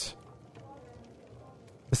Khajiit.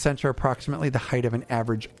 The Sench are approximately the height of an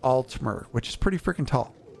average Altmer, which is pretty freaking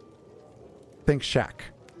tall. Think Shaq.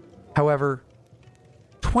 However,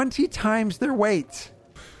 20 times their weight.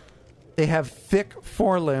 They have thick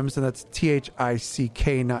forelimbs, and that's Thick,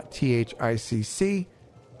 not Thicc.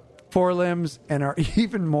 Forelimbs, and are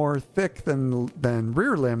even more thick than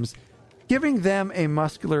rear limbs, giving them a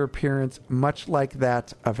muscular appearance much like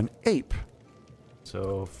that of an ape.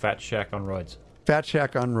 So, Fat Shack on roids. Fat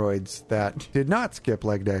Shack on roids that did not skip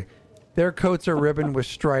leg day. Their coats are ribboned with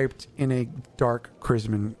striped in a dark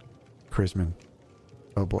crimson.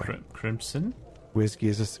 Oh boy. Crimson? Whiskey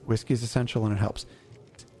is essential and it helps.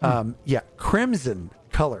 Crimson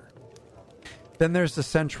color. Then there's the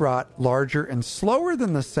Sench rot, larger and slower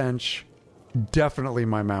than the Sench. Definitely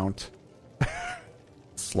my mount.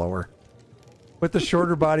 Slower. With the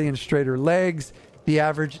shorter body and straighter legs, the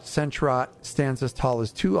average Sench rot stands as tall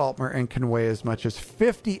as 2 Altmer and can weigh as much as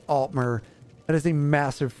 50 Altmer. That is a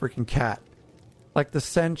massive freaking cat. Like the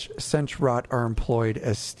Sench rot are employed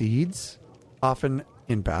as steeds, often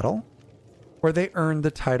in battle, where they earn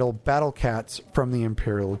the title Battle Cats from the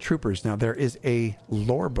Imperial Troopers. Now, there is a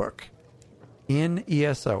lore book in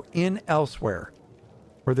ESO, in Elsewhere,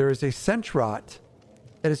 where there is a Sench rot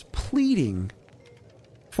that is pleading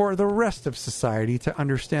for the rest of society to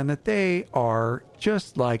understand that they are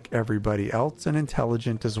just like everybody else and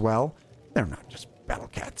intelligent as well. They're not just battle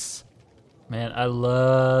cats. Man, I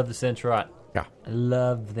love the Centrot. Yeah. I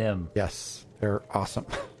love them. Yes, they're awesome.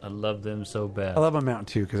 I love them so bad. I love a mountain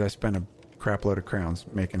too because I spent a crap load of crowns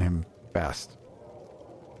making him fast.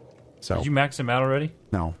 So Did you max him out already?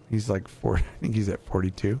 no, he's like 40. I think he's at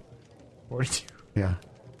 42. 42. Yeah,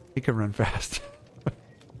 he can run fast.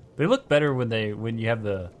 They look better when you have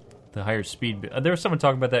the higher speed. There was someone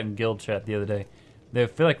talking about that in guild chat the other day. They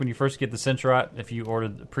feel like when you first get the Centrot, if you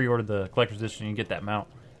pre-ordered the collector's edition, you get that mount.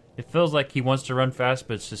 It feels like he wants to run fast,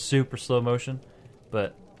 but it's just super slow motion.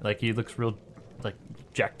 But like he looks real like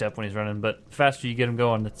jacked up when he's running. But the faster you get him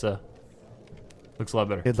going, it's looks a lot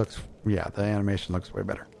better. It looks, yeah, the animation looks way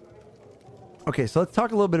better. Okay, so let's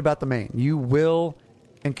talk a little bit about the mane. You will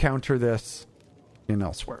encounter this in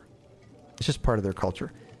Elsewhere. It's just part of their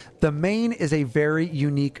culture. The mane is a very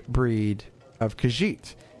unique breed of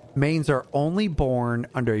Khajiit. Manes are only born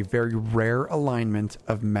under a very rare alignment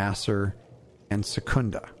of Maser and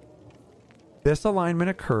Secunda. This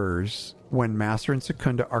alignment occurs when Maser and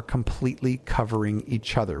Secunda are completely covering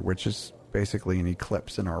each other, which is basically an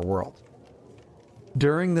eclipse in our world.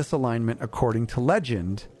 During this alignment, according to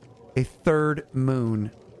legend, a third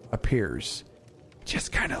moon appears.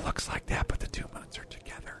 Just kind of looks like that, but the two moons are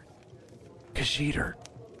together. Khajiit are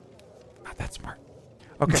not that smart.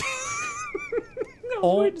 Okay. I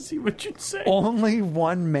was waiting to see what you'd say. Only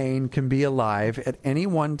one mane can be alive at any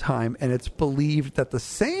one time, and it's believed that the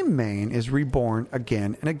same mane is reborn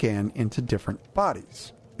again and again into different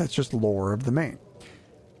bodies. That's just lore of the mane.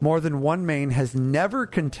 More than one mane has never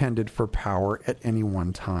contended for power at any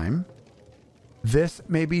one time. This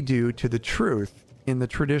may be due to the truth in the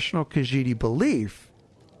traditional Khajiit belief,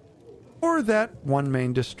 or that one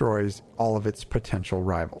main destroys all of its potential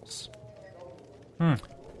rivals. Yeah.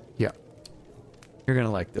 You're going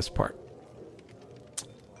to like this part.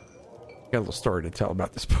 Got a little story to tell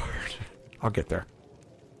about this part. I'll get there.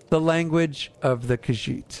 The language of the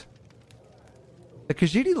Khajiit. The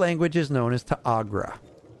Khajiiti language is known as Ta'agra.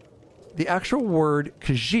 The actual word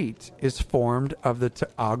Khajiit is formed of the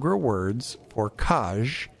Ta'agra words for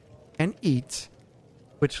Kaj and eat,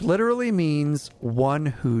 which literally means one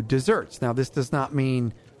who deserts. Now, this does not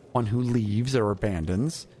mean one who leaves or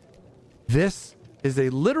abandons. This is a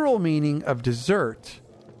literal meaning of desert.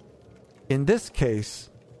 In this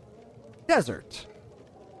case, desert.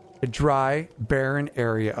 A dry, barren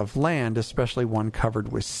area of land, especially one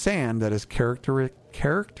covered with sand that is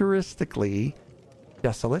characteristically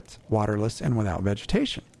desolate, waterless, and without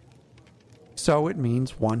vegetation. So it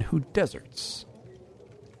means one who deserts.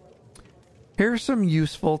 Here are some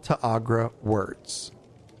useful Ta'agra words.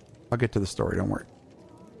 I'll get to the story, don't worry.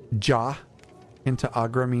 Ja in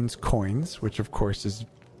Ta'agra means coins, which of course is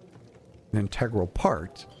an integral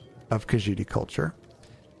part of Khajiiti culture.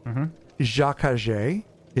 Jakaje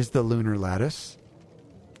is the lunar lattice.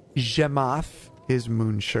 Jemath is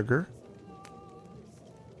moon sugar.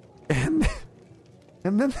 And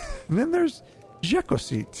then there's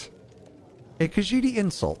Jekosit, a Khajiiti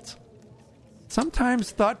insult, sometimes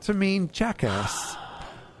thought to mean jackass.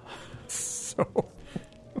 So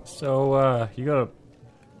you gotta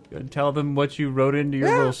tell them what you wrote into your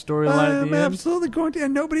little storyline at the end? I'm absolutely going to,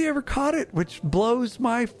 and nobody ever caught it, which blows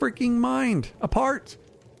my freaking mind apart.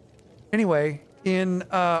 Anyway, in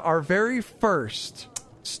our very first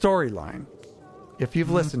storyline, if you've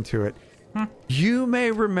listened to it, you may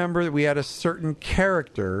remember that we had a certain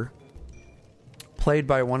character played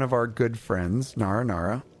by one of our good friends,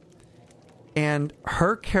 Nara, and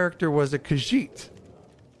her character was a Khajiit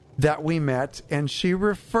that we met, and she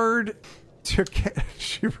referred to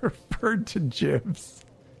Jibs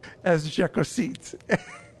as Jekosit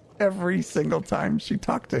every single time she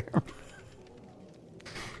talked to him.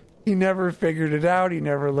 He never figured it out. He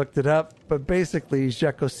never looked it up. But basically,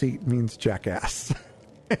 Jekosit means jackass.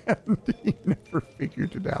 And he never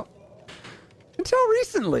figured it out. Until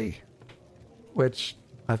recently. Which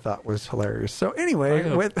I thought was hilarious. So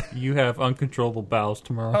anyway, you have uncontrollable bowels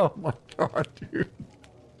tomorrow. Oh my god, dude.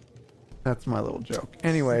 That's my little joke.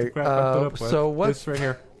 Anyway, so what's right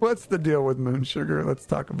here? What's the deal with moon sugar? Let's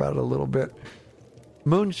talk about it a little bit.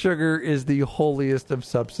 Moon sugar is the holiest of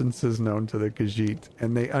substances known to the Khajiit,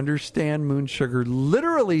 and they understand moon sugar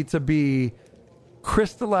literally to be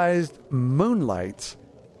crystallized moonlight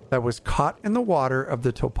that was caught in the water of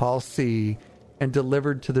the Topal Sea and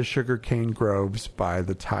delivered to the sugarcane groves by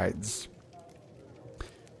the tides.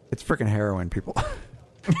 It's freaking heroin, people.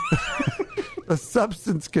 The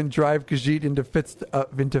substance can drive Khajiit into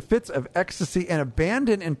fits of ecstasy and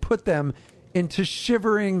abandon and put them into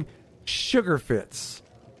shivering sugar fits.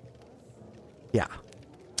 Yeah.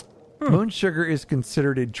 Moon sugar is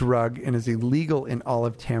considered a drug and is illegal in all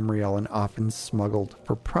of Tamriel and often smuggled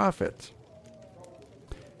for profit.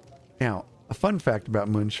 Now, a fun fact about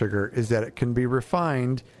moon sugar is that it can be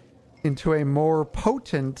refined into a more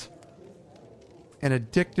potent and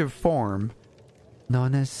addictive form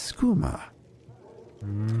known as skooma,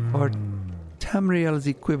 or Tamriel's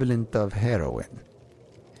equivalent of heroin.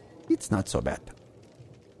 It's not so bad.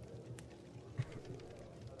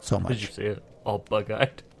 So much. Did you say it all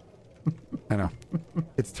bug-eyed? I know.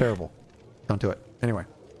 It's terrible. Don't do it. Anyway.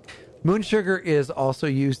 Moon sugar is also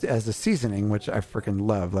used as a seasoning, which I freaking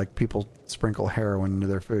love. Like people sprinkle heroin into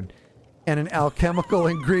their food. And an alchemical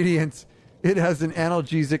ingredient. It has an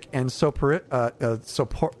analgesic and soporific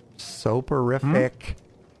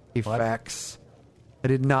effects. I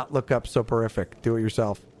did not look up soporific. Do it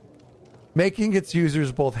yourself. Making its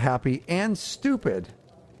users both happy and stupid.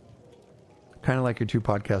 Kind of like your two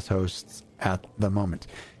podcast hosts at the moment.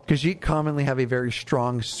 Khajiit commonly have a very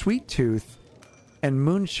strong sweet tooth, and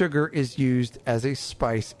moon sugar is used as a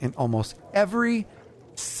spice in almost every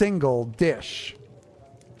single dish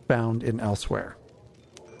found in elsewhere.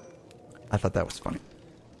 I thought that was funny.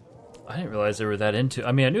 I didn't realize they were that into.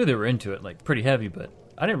 I mean, I knew they were into it, like pretty heavy, but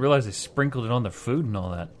I didn't realize they sprinkled it on their food and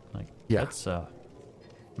all that. Like, yeah, that's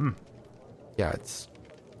yeah, it's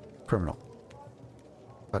criminal.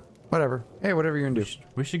 But whatever. Hey, whatever you're gonna do.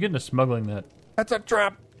 We should get into smuggling that. That's a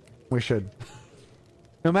trap. We should.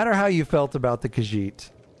 No matter how you felt about the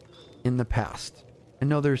Khajiit in the past, I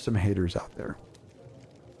know there's some haters out there.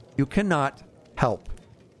 You cannot help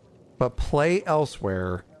but play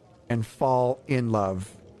elsewhere and fall in love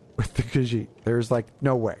with the Khajiit. There's like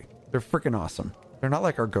no way. They're freaking awesome. They're not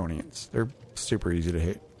like Argonians. They're super easy to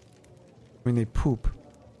hate. I mean, they poop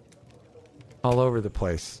all over the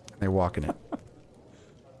place. And they walk in it.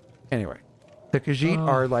 Anyway, the Khajiit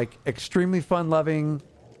are like extremely fun-loving.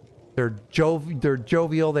 They're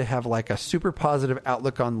jovial. They have like a super positive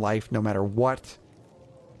outlook on life no matter what,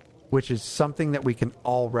 which is something that we can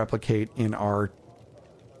all replicate in our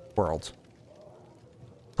world.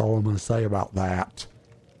 That's all I'm going to say about that.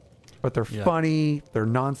 But they're funny. They're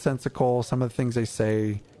nonsensical. Some of the things they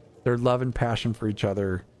say, their love and passion for each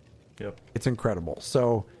other. Yep. It's incredible.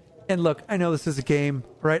 So, and look, I know this is a game,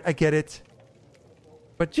 right? I get it.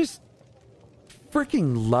 But just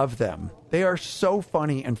freaking love them. They are so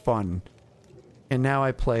funny and fun. And now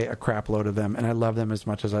I play a crap load of them, and I love them as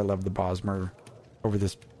much as I love the Bosmer over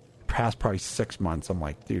this past probably 6 months. I'm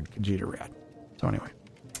like, dude, Khajiit are rad. So anyway,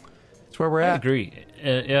 that's where we're I at. agree.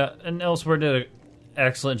 Yeah, and Elsewhere did an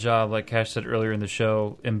excellent job, like Cash said earlier in the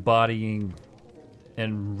show, embodying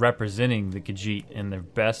and representing the Khajiit in their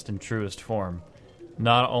best and truest form.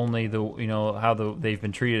 Not only how they've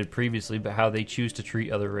been treated previously, but how they choose to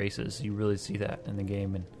treat other races. You really see that in the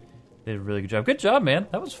game, and they did a really good job. Good job, man.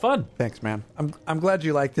 That was fun. Thanks, man. I'm glad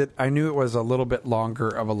you liked it. I knew it was a little bit longer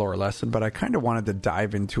of a lore lesson, but I kind of wanted to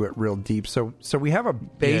dive into it real deep. So we have a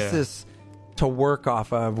basis to work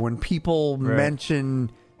off of when people mention,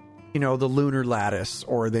 the lunar lattice,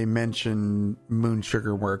 or they mention moon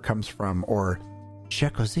sugar, where it comes from, or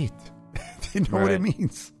Shekozit. They know what it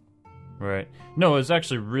means. Right. No, it's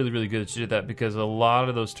actually really, really good that you did that, because a lot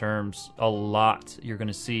of those terms, you're going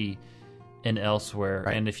to see in Elsewhere.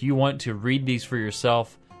 Right. And if you want to read these for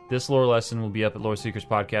yourself, this lore lesson will be up at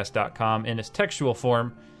loreseekerspodcast.com in its textual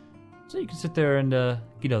form. So you can sit there and, the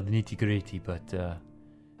nitty-gritty. But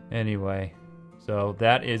anyway, so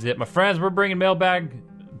that is it. My friends, we're bringing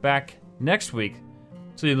Mailbag back next week.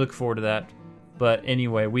 So you look forward to that. But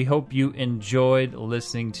anyway, we hope you enjoyed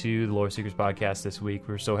listening to the Lore Seekers podcast this week.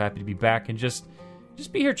 We're so happy to be back and just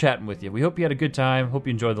be here chatting with you. We hope you had a good time. Hope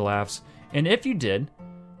you enjoyed the laughs. And if you did,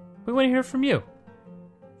 we want to hear from you.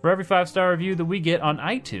 For every 5-star review that we get on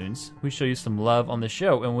iTunes, we show you some love on the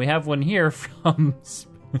show. And we have one here from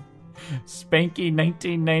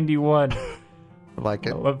Spanky1991. I like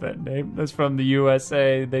it. I love that name. That's from the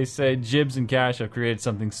USA. They say, Jibs and Cash have created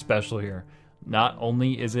something special here. Not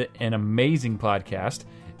only is it an amazing podcast,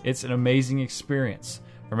 it's an amazing experience.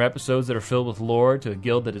 From episodes that are filled with lore to a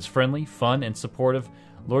guild that is friendly, fun, and supportive,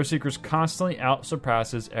 Lore Seekers constantly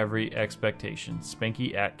out-surpasses every expectation.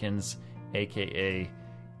 Spanky Atkins, a.k.a.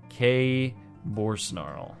 K.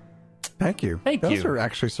 Borsnarl. Thank you. Those are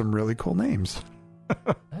actually some really cool names.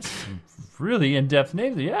 That's some really in-depth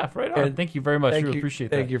names. Yeah, right on. And thank you very much. Really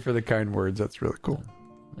appreciate that. Thank you for the kind words. That's really cool.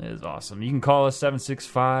 It is awesome. You can call us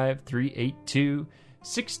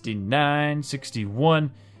 765-382-6961.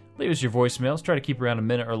 Leave us your voicemails. Try to keep around a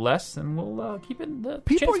minute or less, and we'll keep it in the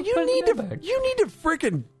people. You need to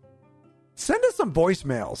freaking send us some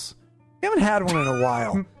voicemails. We haven't had one in a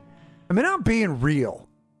while. I mean, I'm being real.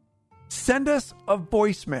 Send us a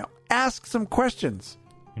voicemail. Ask some questions.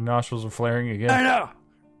 Your nostrils are flaring again. I know.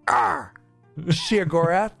 Shia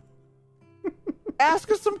Gorath.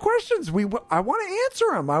 Ask us some questions. I want to answer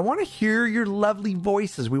them. I want to hear your lovely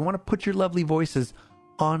voices. We want to put your lovely voices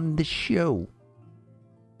on the show.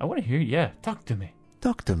 I want to hear you. Yeah, talk to me.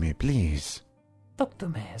 Talk to me, please. Talk to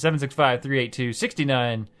me.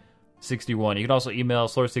 765-382-6961. You can also email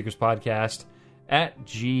us,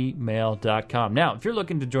 loreseekerspodcast@gmail.com. Now, if you're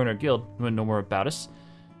looking to join our guild, you want to know more about us,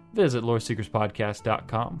 visit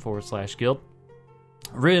loreseekerspodcast.com/guild.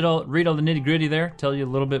 Read all the nitty-gritty there, tell you a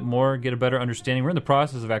little bit more, get a better understanding. We're in the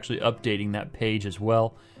process of actually updating that page as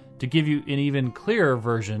well to give you an even clearer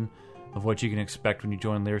version of what you can expect when you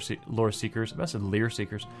join Lore Seekers. I said Lear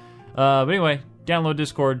Seekers. But anyway, download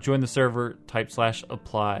Discord, join the server, type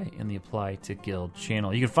 /apply in the Apply to Guild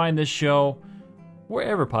channel. You can find this show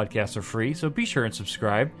wherever podcasts are free, so be sure and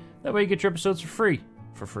subscribe. That way you get your episodes for free,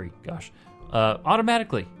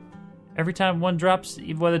 automatically. Every time one drops,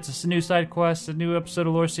 whether it's a new side quest, a new episode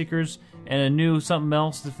of Lore Seekers, and a new something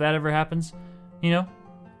else, if that ever happens, they'll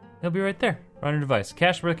be right there on your device.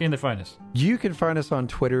 Cash, where can they find us? You can find us on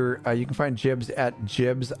Twitter. You can find Jibs at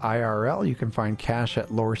JibsIRL. You can find Cash at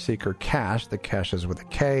Loreseeker Cash. The Cash is with a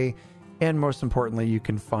K. And most importantly, you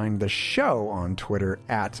can find the show on Twitter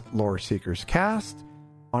at LoreSeekersCast.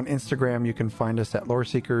 On Instagram, you can find us at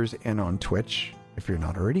Loreseekers, and on Twitch, if you're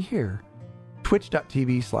not already here,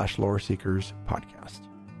 twitch.tv/LoreSeekersPodcast.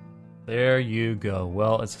 There you go.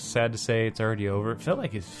 Well, it's sad to say it's already over. It felt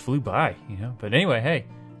like it flew by, But anyway, hey,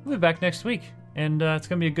 we'll be back next week, and it's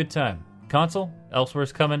going to be a good time. Console,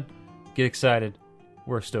 Elsewhere's coming. Get excited.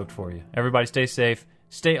 We're stoked for you. Everybody stay safe,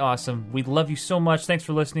 Stay awesome. We love you so much. Thanks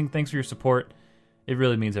for listening. Thanks for your support. It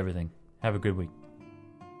really means everything. Have a good week.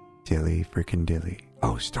 Dilly freaking dilly.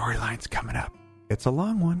 Oh, storyline's coming up. It's a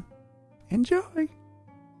long one. Enjoy.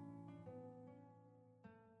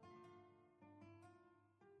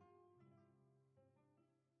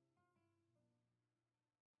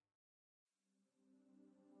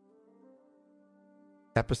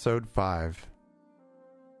 Episode 5.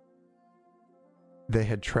 They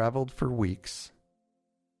had traveled for weeks.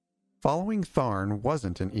 Following Tharn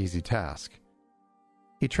wasn't an easy task.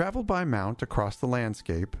 He traveled by mount across the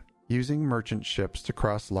landscape, using merchant ships to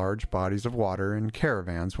cross large bodies of water and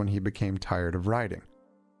caravans when he became tired of riding.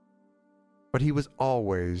 But he was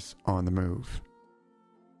always on the move.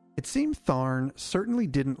 It seemed Tharn certainly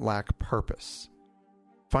didn't lack purpose.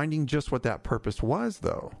 Finding just what that purpose was,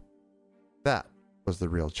 though, that was the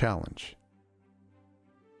real challenge.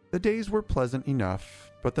 The days were pleasant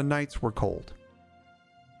enough, but the nights were cold.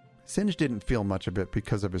 Singe didn't feel much of it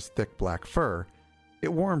because of his thick black fur.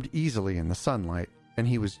 It warmed easily in the sunlight, and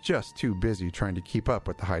he was just too busy trying to keep up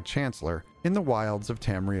with the High Chancellor in the wilds of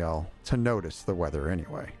Tamriel to notice the weather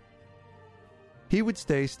anyway. He would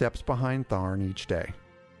stay steps behind Tharn each day,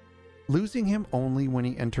 losing him only when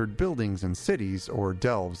he entered buildings and cities or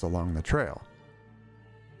delves along the trail.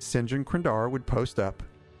 Singe and Krindar would post up,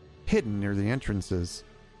 hidden near the entrances,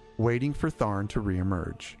 waiting for Tharn to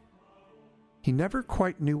re-emerge. He never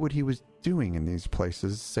quite knew what he was doing in these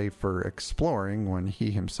places, save for exploring when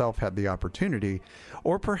he himself had the opportunity,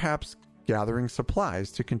 or perhaps gathering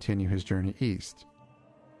supplies to continue his journey east.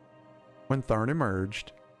 When Tharn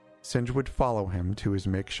emerged, Singe would follow him to his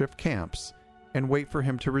makeshift camps and wait for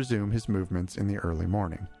him to resume his movements in the early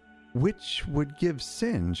morning, which would give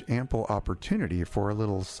Singe ample opportunity for a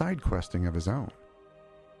little side questing of his own.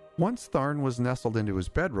 Once Tharn was nestled into his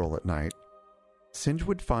bedroll at night, Singe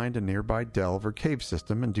would find a nearby delve or cave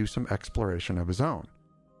system and do some exploration of his own.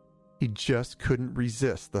 He just couldn't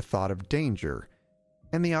resist the thought of danger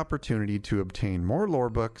and the opportunity to obtain more lore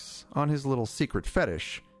books on his little secret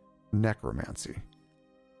fetish, necromancy.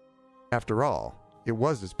 After all, it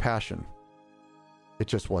was his passion. It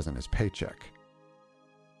just wasn't his paycheck.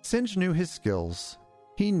 Singe knew his skills.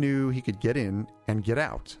 He knew he could get in and get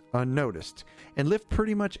out unnoticed and lift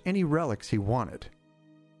pretty much any relics he wanted.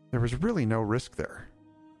 There was really no risk there.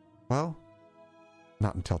 Well,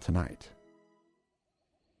 not until tonight.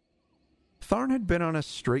 Tharn had been on a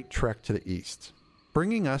straight trek to the east,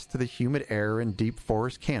 bringing us to the humid air and deep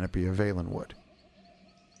forest canopy of Valenwood.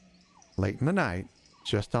 Late in the night,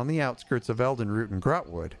 just on the outskirts of Eldenroot and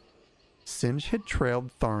Grotwood, Singe had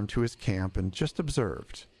trailed Tharn to his camp and just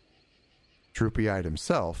observed. Droopy-eyed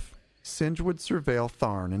himself, Singe would surveil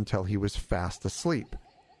Tharn until he was fast asleep.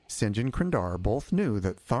 Singe and Krindar both knew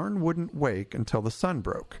that Tharn wouldn't wake until the sun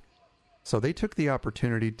broke, so they took the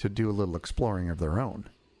opportunity to do a little exploring of their own.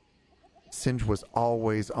 Singe was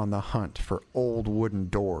always on the hunt for old wooden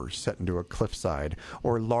doors set into a cliffside,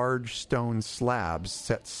 or large stone slabs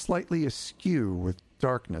set slightly askew with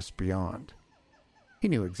darkness beyond. He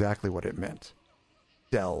knew exactly what it meant.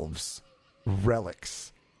 Delves,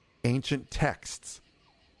 relics, ancient texts,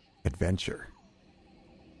 adventure.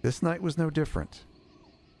 This night was no different.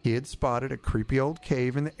 He had spotted a creepy old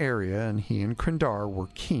cave in the area, and he and Krindar were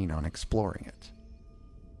keen on exploring it.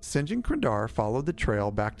 Singe and Krindar followed the trail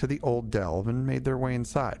back to the old delve and made their way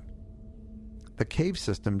inside. The cave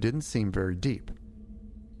system didn't seem very deep.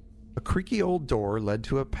 A creaky old door led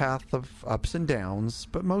to a path of ups and downs,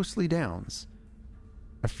 but mostly downs.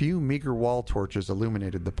 A few meager wall torches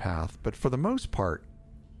illuminated the path, but for the most part,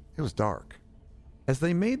 it was dark. As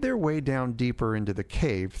they made their way down deeper into the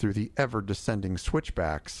cave through the ever-descending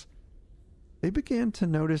switchbacks, they began to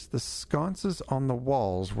notice the sconces on the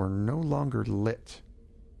walls were no longer lit.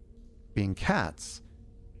 Being cats,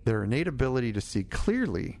 their innate ability to see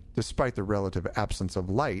clearly, despite the relative absence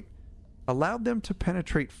of light, allowed them to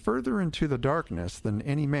penetrate further into the darkness than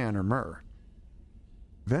any man or mer.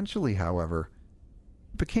 Eventually, however,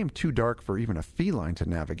 it became too dark for even a feline to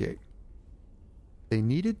navigate. They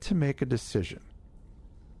needed to make a decision.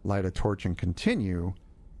 Light a torch and continue,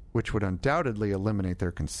 which would undoubtedly eliminate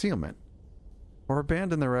their concealment, or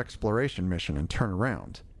abandon their exploration mission and turn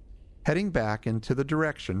around, heading back into the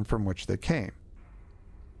direction from which they came.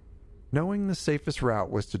 Knowing the safest route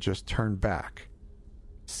was to just turn back,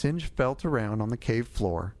 Singe felt around on the cave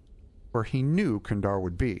floor, where he knew Krindar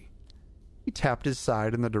would be. He tapped his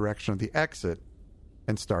side in the direction of the exit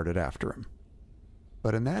and started after him.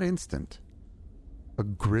 But in that instant, a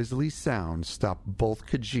grisly sound stopped both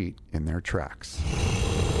Khajiit in their tracks.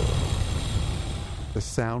 The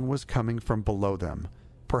sound was coming from below them,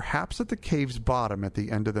 perhaps at the cave's bottom at the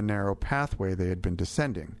end of the narrow pathway they had been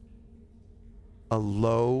descending. A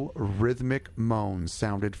low, rhythmic moan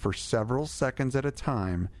sounded for several seconds at a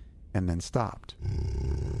time and then stopped.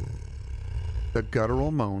 The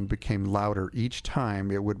guttural moan became louder each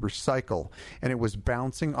time it would recycle, and it was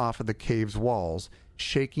bouncing off of the cave's walls,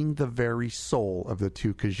 shaking the very soul of the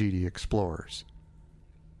two Khajiit explorers.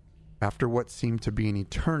 After what seemed to be an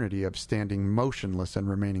eternity of standing motionless and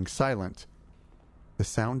remaining silent, the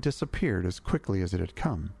sound disappeared as quickly as it had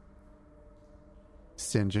come.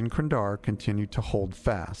 Singe and Krindar continued to hold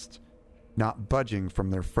fast, not budging from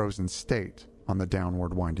their frozen state on the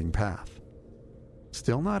downward winding path.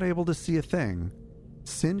 Still not able to see a thing,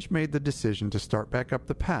 Singe made the decision to start back up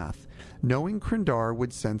the path, knowing Krindar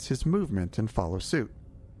would sense his movement and follow suit.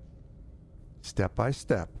 Step by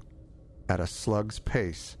step, at a slug's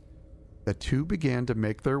pace, the two began to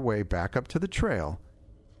make their way back up to the trail,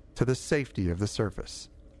 to the safety of the surface.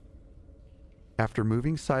 After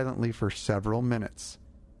moving silently for several minutes,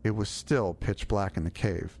 it was still pitch black in the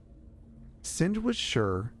cave. Singe was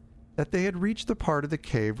sure that they had reached the part of the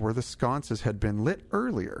cave where the sconces had been lit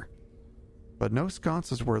earlier, but no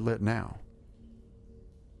sconces were lit now.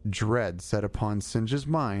 Dread set upon Singe's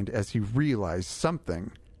mind as he realized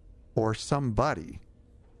something, or somebody,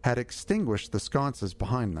 had extinguished the sconces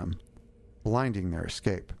behind them, blinding their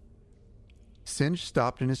escape. Singe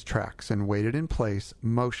stopped in his tracks and waited in place,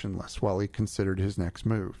 motionless, while he considered his next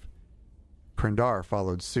move. Krindar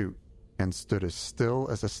followed suit and stood as still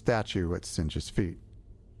as a statue at Singe's feet.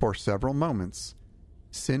 For several moments,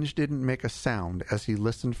 Singe didn't make a sound as he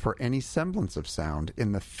listened for any semblance of sound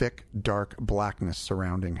in the thick, dark blackness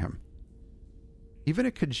surrounding him. Even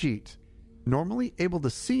a Khajiit, normally able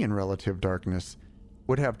to see in relative darkness,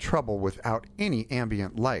 would have trouble without any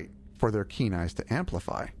ambient light for their keen eyes to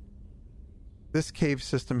amplify. This cave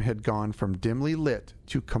system had gone from dimly lit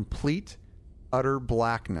to complete, utter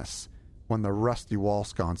blackness when the rusty wall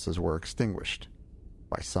sconces were extinguished.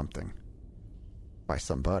 By something. By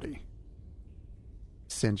somebody.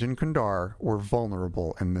 Singe and Krindar were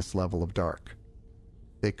vulnerable in this level of dark.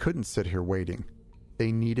 They couldn't sit here waiting.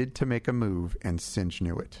 They needed to make a move, and Singe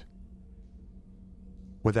knew it.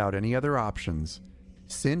 Without any other options,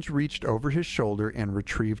 Singe reached over his shoulder and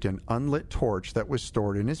retrieved an unlit torch that was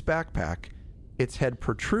stored in his backpack, its head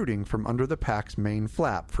protruding from under the pack's main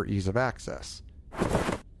flap for ease of access.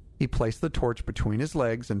 He placed the torch between his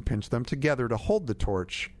legs and pinched them together to hold the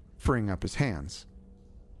torch, freeing up his hands.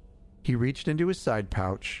 He reached into his side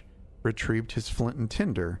pouch, retrieved his flint and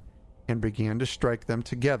tinder, and began to strike them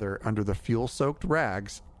together under the fuel-soaked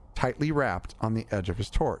rags tightly wrapped on the edge of his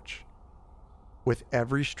torch. With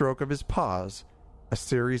every stroke of his paws, a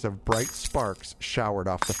series of bright sparks showered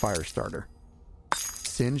off the fire starter.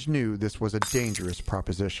 Singe knew this was a dangerous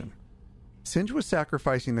proposition. Singe was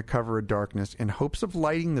sacrificing the cover of darkness in hopes of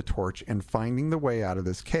lighting the torch and finding the way out of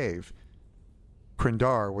this cave.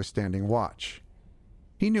 Krindar was standing watch.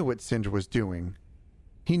 He knew what Singe was doing.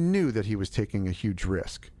 He knew that he was taking a huge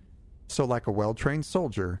risk. So like a well-trained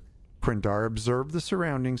soldier, Krindar observed the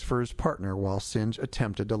surroundings for his partner while Singe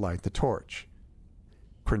attempted to light the torch.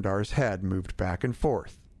 Krindar's head moved back and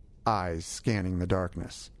forth, eyes scanning the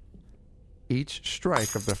darkness. Each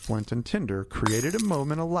strike of the flint and tinder created a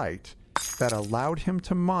moment of light that allowed him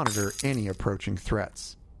to monitor any approaching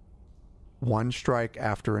threats. One strike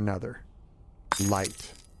after another.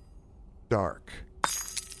 Light. Dark.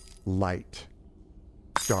 Light.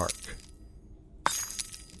 Dark.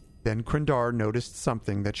 Then Krindar noticed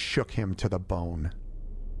something that shook him to the bone.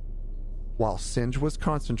 While Singe was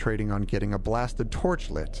concentrating on getting a blasted torch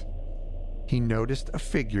lit, he noticed a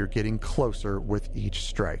figure getting closer with each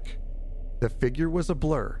strike. The figure was a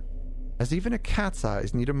blur, as even a cat's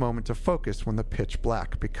eyes need a moment to focus when the pitch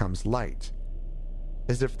black becomes light.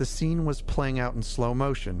 As if the scene was playing out in slow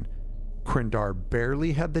motion, Krindar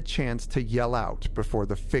barely had the chance to yell out before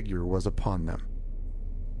the figure was upon them.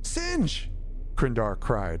 "Singe!" Krindar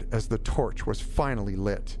cried as the torch was finally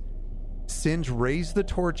lit. Singe raised the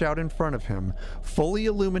torch out in front of him, fully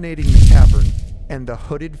illuminating the cavern and the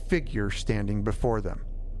hooded figure standing before them.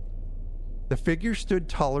 The figure stood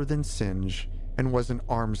taller than Singe and was an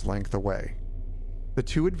arm's length away. The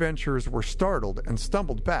two adventurers were startled and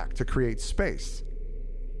stumbled back to create space.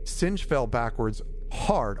 Singe fell backwards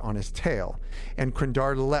hard on his tail, and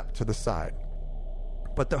Krindar leapt to the side.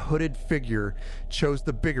 But the hooded figure chose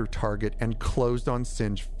the bigger target and closed on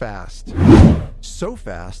Singe fast. So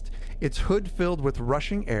fast, its hood filled with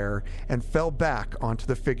rushing air and fell back onto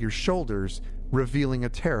the figure's shoulders, revealing a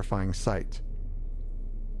terrifying sight.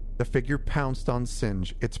 The figure pounced on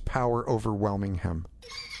Singe, its power overwhelming him.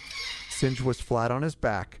 Singe was flat on his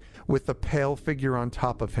back, with the pale figure on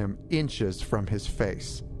top of him inches from his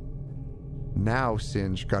face. Now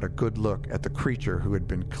Singe got a good look at the creature who had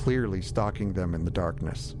been clearly stalking them in the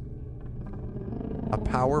darkness. A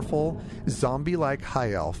powerful, zombie-like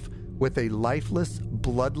high elf with a lifeless,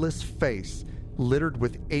 bloodless face littered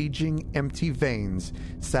with aging, empty veins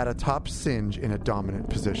sat atop Singe in a dominant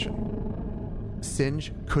position.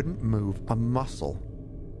 Singe couldn't move a muscle.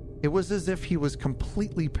 It was as if he was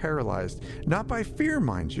completely paralyzed, not by fear,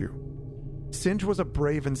 mind you. Singe was a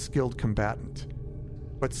brave and skilled combatant,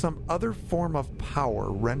 but some other form of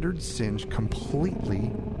power rendered Singe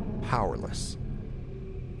completely powerless.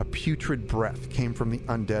 A putrid breath came from the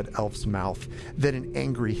undead elf's mouth, then an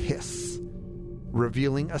angry hiss,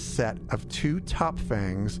 revealing a set of 2 top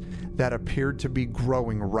fangs that appeared to be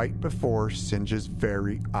growing right before Singe's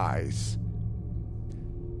very eyes.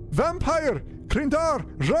 "Vampire! Krindar,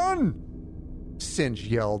 run!" Singe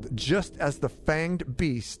yelled just as the fanged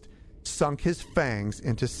beast sunk his fangs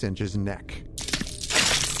into Singe's neck.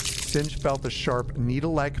 Singe felt a sharp,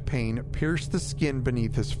 needle-like pain pierce the skin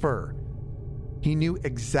beneath his fur. He knew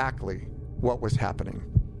exactly what was happening.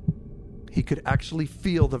 He could actually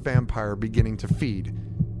feel the vampire beginning to feed,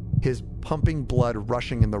 his pumping blood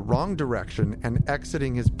rushing in the wrong direction and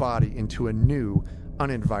exiting his body into a new,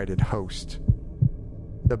 uninvited host.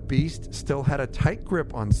 The beast still had a tight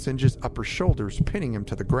grip on Singe's upper shoulders, pinning him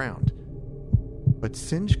to the ground. But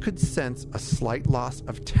Singe could sense a slight loss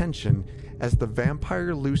of tension as the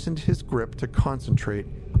vampire loosened his grip to concentrate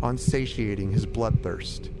on satiating his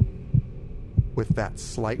bloodthirst. With that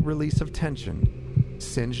slight release of tension,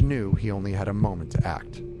 Singe knew he only had a moment to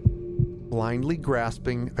act. Blindly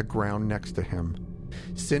grasping a ground next to him,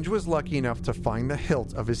 Singe was lucky enough to find the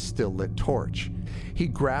hilt of his still-lit torch. He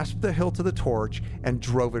grasped the hilt of the torch and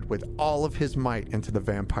drove it with all of his might into the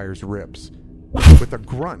vampire's ribs. With a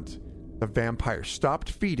grunt, the vampire stopped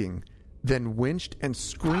feeding, then winched and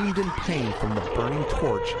screamed in pain from the burning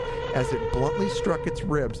torch as it bluntly struck its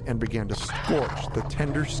ribs and began to scorch the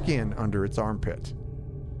tender skin under its armpit.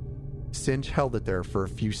 Singe held it there for a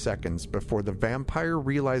few seconds before the vampire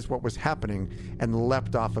realized what was happening and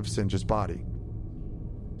leapt off of Singe's body.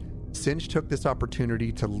 Singe took this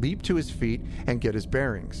opportunity to leap to his feet and get his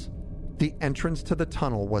bearings. The entrance to the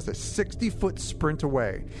tunnel was a 60-foot sprint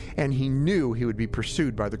away, and he knew he would be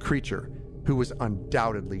pursued by the creature, who was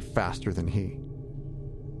undoubtedly faster than he.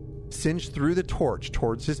 Singe threw the torch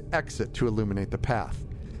towards his exit to illuminate the path,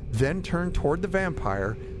 then turned toward the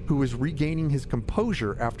vampire, who was regaining his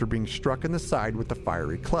composure after being struck in the side with the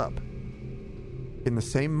fiery club. In the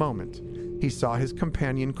same moment, he saw his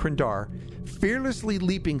companion Krindar fearlessly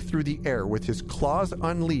leaping through the air with his claws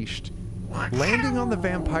unleashed, landing on the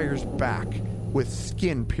vampire's back with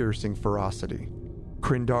skin-piercing ferocity.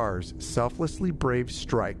 Krindar's selflessly brave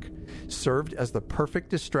strike served as the perfect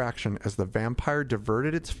distraction as the vampire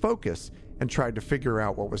diverted its focus and tried to figure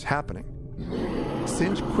out what was happening.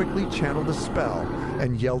 Singe quickly channeled a spell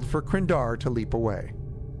and yelled for Krindar to leap away.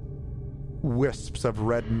 Wisps of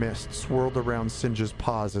red mist swirled around Singe's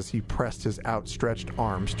paws as he pressed his outstretched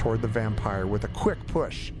arms toward the vampire with a quick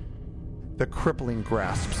push. The crippling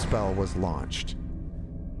grasp spell was launched.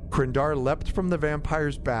 Krindar leapt from the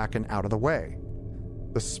vampire's back and out of the way.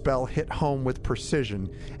 The spell hit home with precision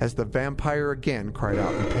as the vampire again cried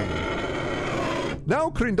out in pain. "Now,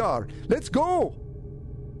 Krindar, let's go!"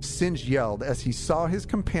 Singe yelled as he saw his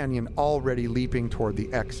companion already leaping toward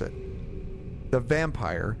the exit. The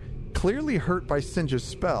vampire, clearly hurt by Singe's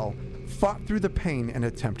spell, fought through the pain and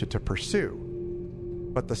attempted to pursue.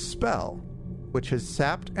 But the spell, which has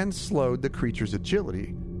sapped and slowed the creature's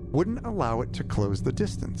agility, wouldn't allow it to close the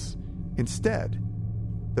distance. Instead,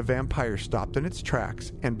 the vampire stopped in its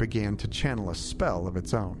tracks and began to channel a spell of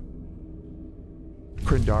its own.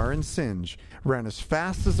 Krindar and Singe ran as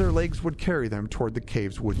fast as their legs would carry them toward the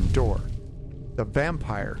cave's wooden door. The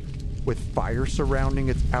vampire, with fire surrounding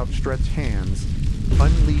its outstretched hands,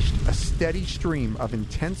 unleashed a steady stream of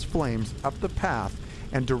intense flames up the path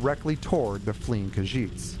and directly toward the fleeing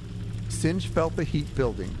Khajiits. Singe felt the heat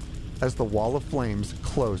building as the wall of flames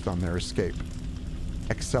closed on their escape.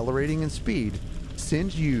 Accelerating in speed,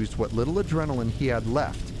 Singe used what little adrenaline he had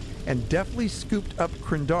left and deftly scooped up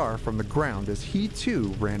Krindar from the ground as he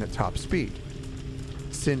too ran at top speed.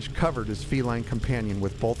 Singe covered his feline companion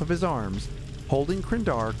with both of his arms, holding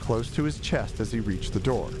Krindar close to his chest as he reached the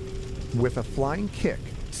door. With a flying kick,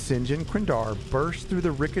 Singe and Krindar burst through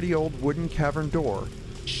the rickety old wooden cavern door,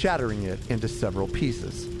 shattering it into several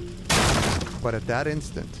pieces. But at that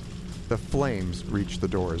instant, the flames reached the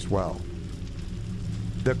door as well.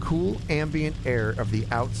 The cool ambient air of the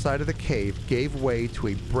outside of the cave gave way to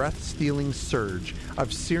a breath-stealing surge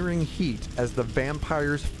of searing heat as the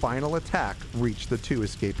vampire's final attack reached the two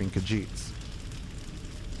escaping Khajiits.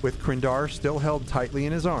 With Krindar still held tightly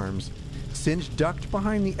in his arms, Singe ducked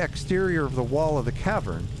behind the exterior of the wall of the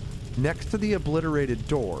cavern, next to the obliterated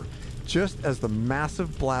door, just as the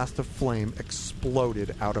massive blast of flame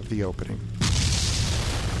exploded out of the opening.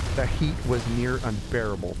 The heat was near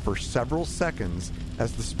unbearable for several seconds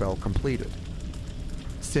as the spell completed.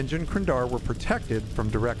 Singe and Krindar were protected from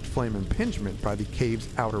direct flame impingement by the cave's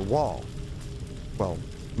outer wall. Well,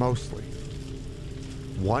 mostly.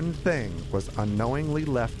 One thing was unknowingly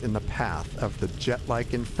left in the path of the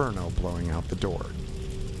jet-like inferno blowing out the door.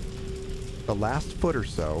 The last foot or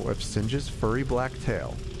so of Singe's furry black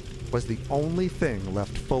tail was the only thing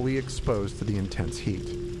left fully exposed to the intense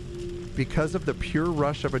heat. Because of the pure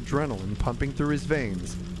rush of adrenaline pumping through his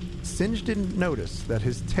veins, Singe didn't notice that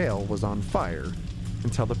his tail was on fire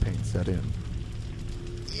until the pain set in.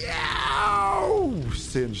 Yow!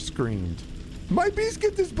 Singe screamed. My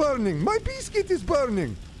biscuit is burning! My biscuit is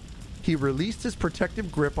burning! He released his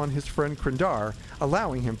protective grip on his friend Krindar,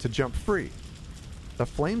 allowing him to jump free. The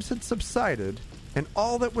flames had subsided, and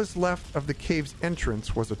all that was left of the cave's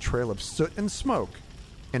entrance was a trail of soot and smoke,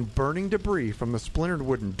 and burning debris from the splintered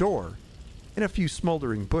wooden door, and a few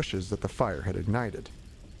smoldering bushes that the fire had ignited.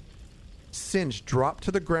 Singe dropped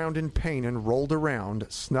to the ground in pain and rolled around,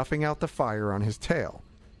 snuffing out the fire on his tail.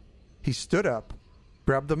 He stood up,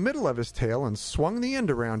 grabbed the middle of his tail, and swung the end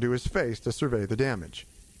around to his face to survey the damage.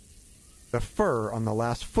 The fur on the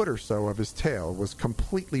last foot or so of his tail was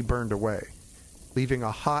completely burned away, leaving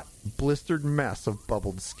a hot, blistered mess of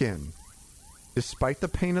bubbled skin. Despite the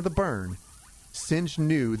pain of the burn, Singe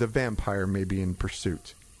knew the vampire may be in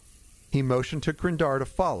pursuit. He motioned to Krindar to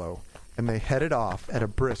follow, and they headed off at a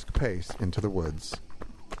brisk pace into the woods.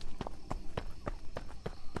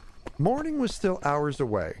 Morning was still hours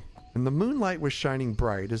away, and the moonlight was shining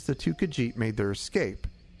bright as the two Khajiit made their escape,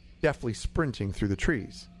 deftly sprinting through the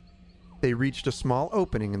trees. They reached a small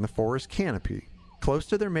opening in the forest canopy, close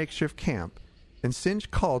to their makeshift camp, and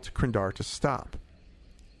Singe called to Krindar to stop.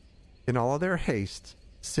 In all of their haste,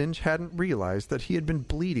 Singe hadn't realized that he had been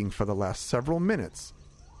bleeding for the last several minutes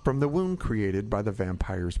from the wound created by the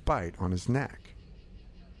vampire's bite on his neck.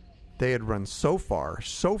 They had run so far,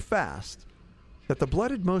 so fast, that the blood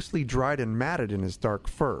had mostly dried and matted in his dark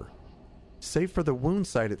fur, save for the wound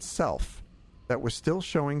site itself that was still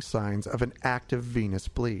showing signs of an active venous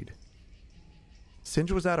bleed.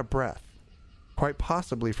 Singe was out of breath, quite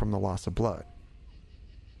possibly from the loss of blood.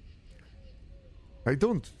 I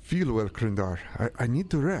don't feel well, Krindar. I need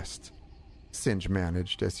to rest, Singe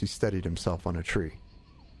managed as he steadied himself on a tree.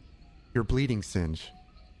 You're bleeding, Singe.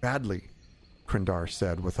 Badly, Krindar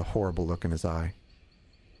said with a horrible look in his eye.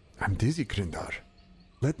 I'm dizzy, Krindar.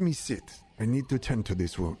 Let me sit. I need to tend to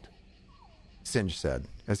this wound, Singe said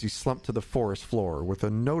as he slumped to the forest floor with a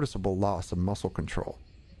noticeable loss of muscle control.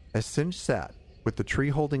 As Singe sat, with the tree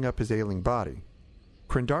holding up his ailing body,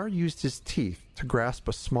 Krindar used his teeth to grasp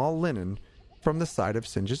a small linen from the side of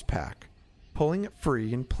Singe's pack, pulling it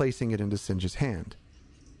free and placing it into Singe's hand.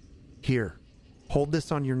 Here, hold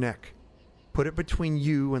this on your neck. Put it between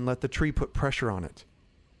you and let the tree put pressure on it.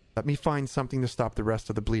 Let me find something to stop the rest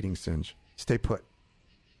of the bleeding, Singe. Stay put,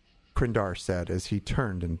 Krindar said as he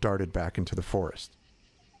turned and darted back into the forest.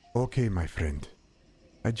 Okay, my friend.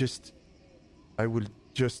 I will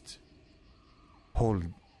just hold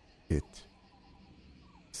it.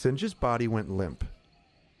 Singe's body went limp,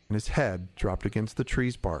 and his head dropped against the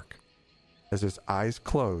tree's bark as his eyes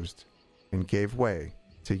closed and gave way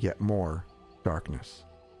to yet more darkness.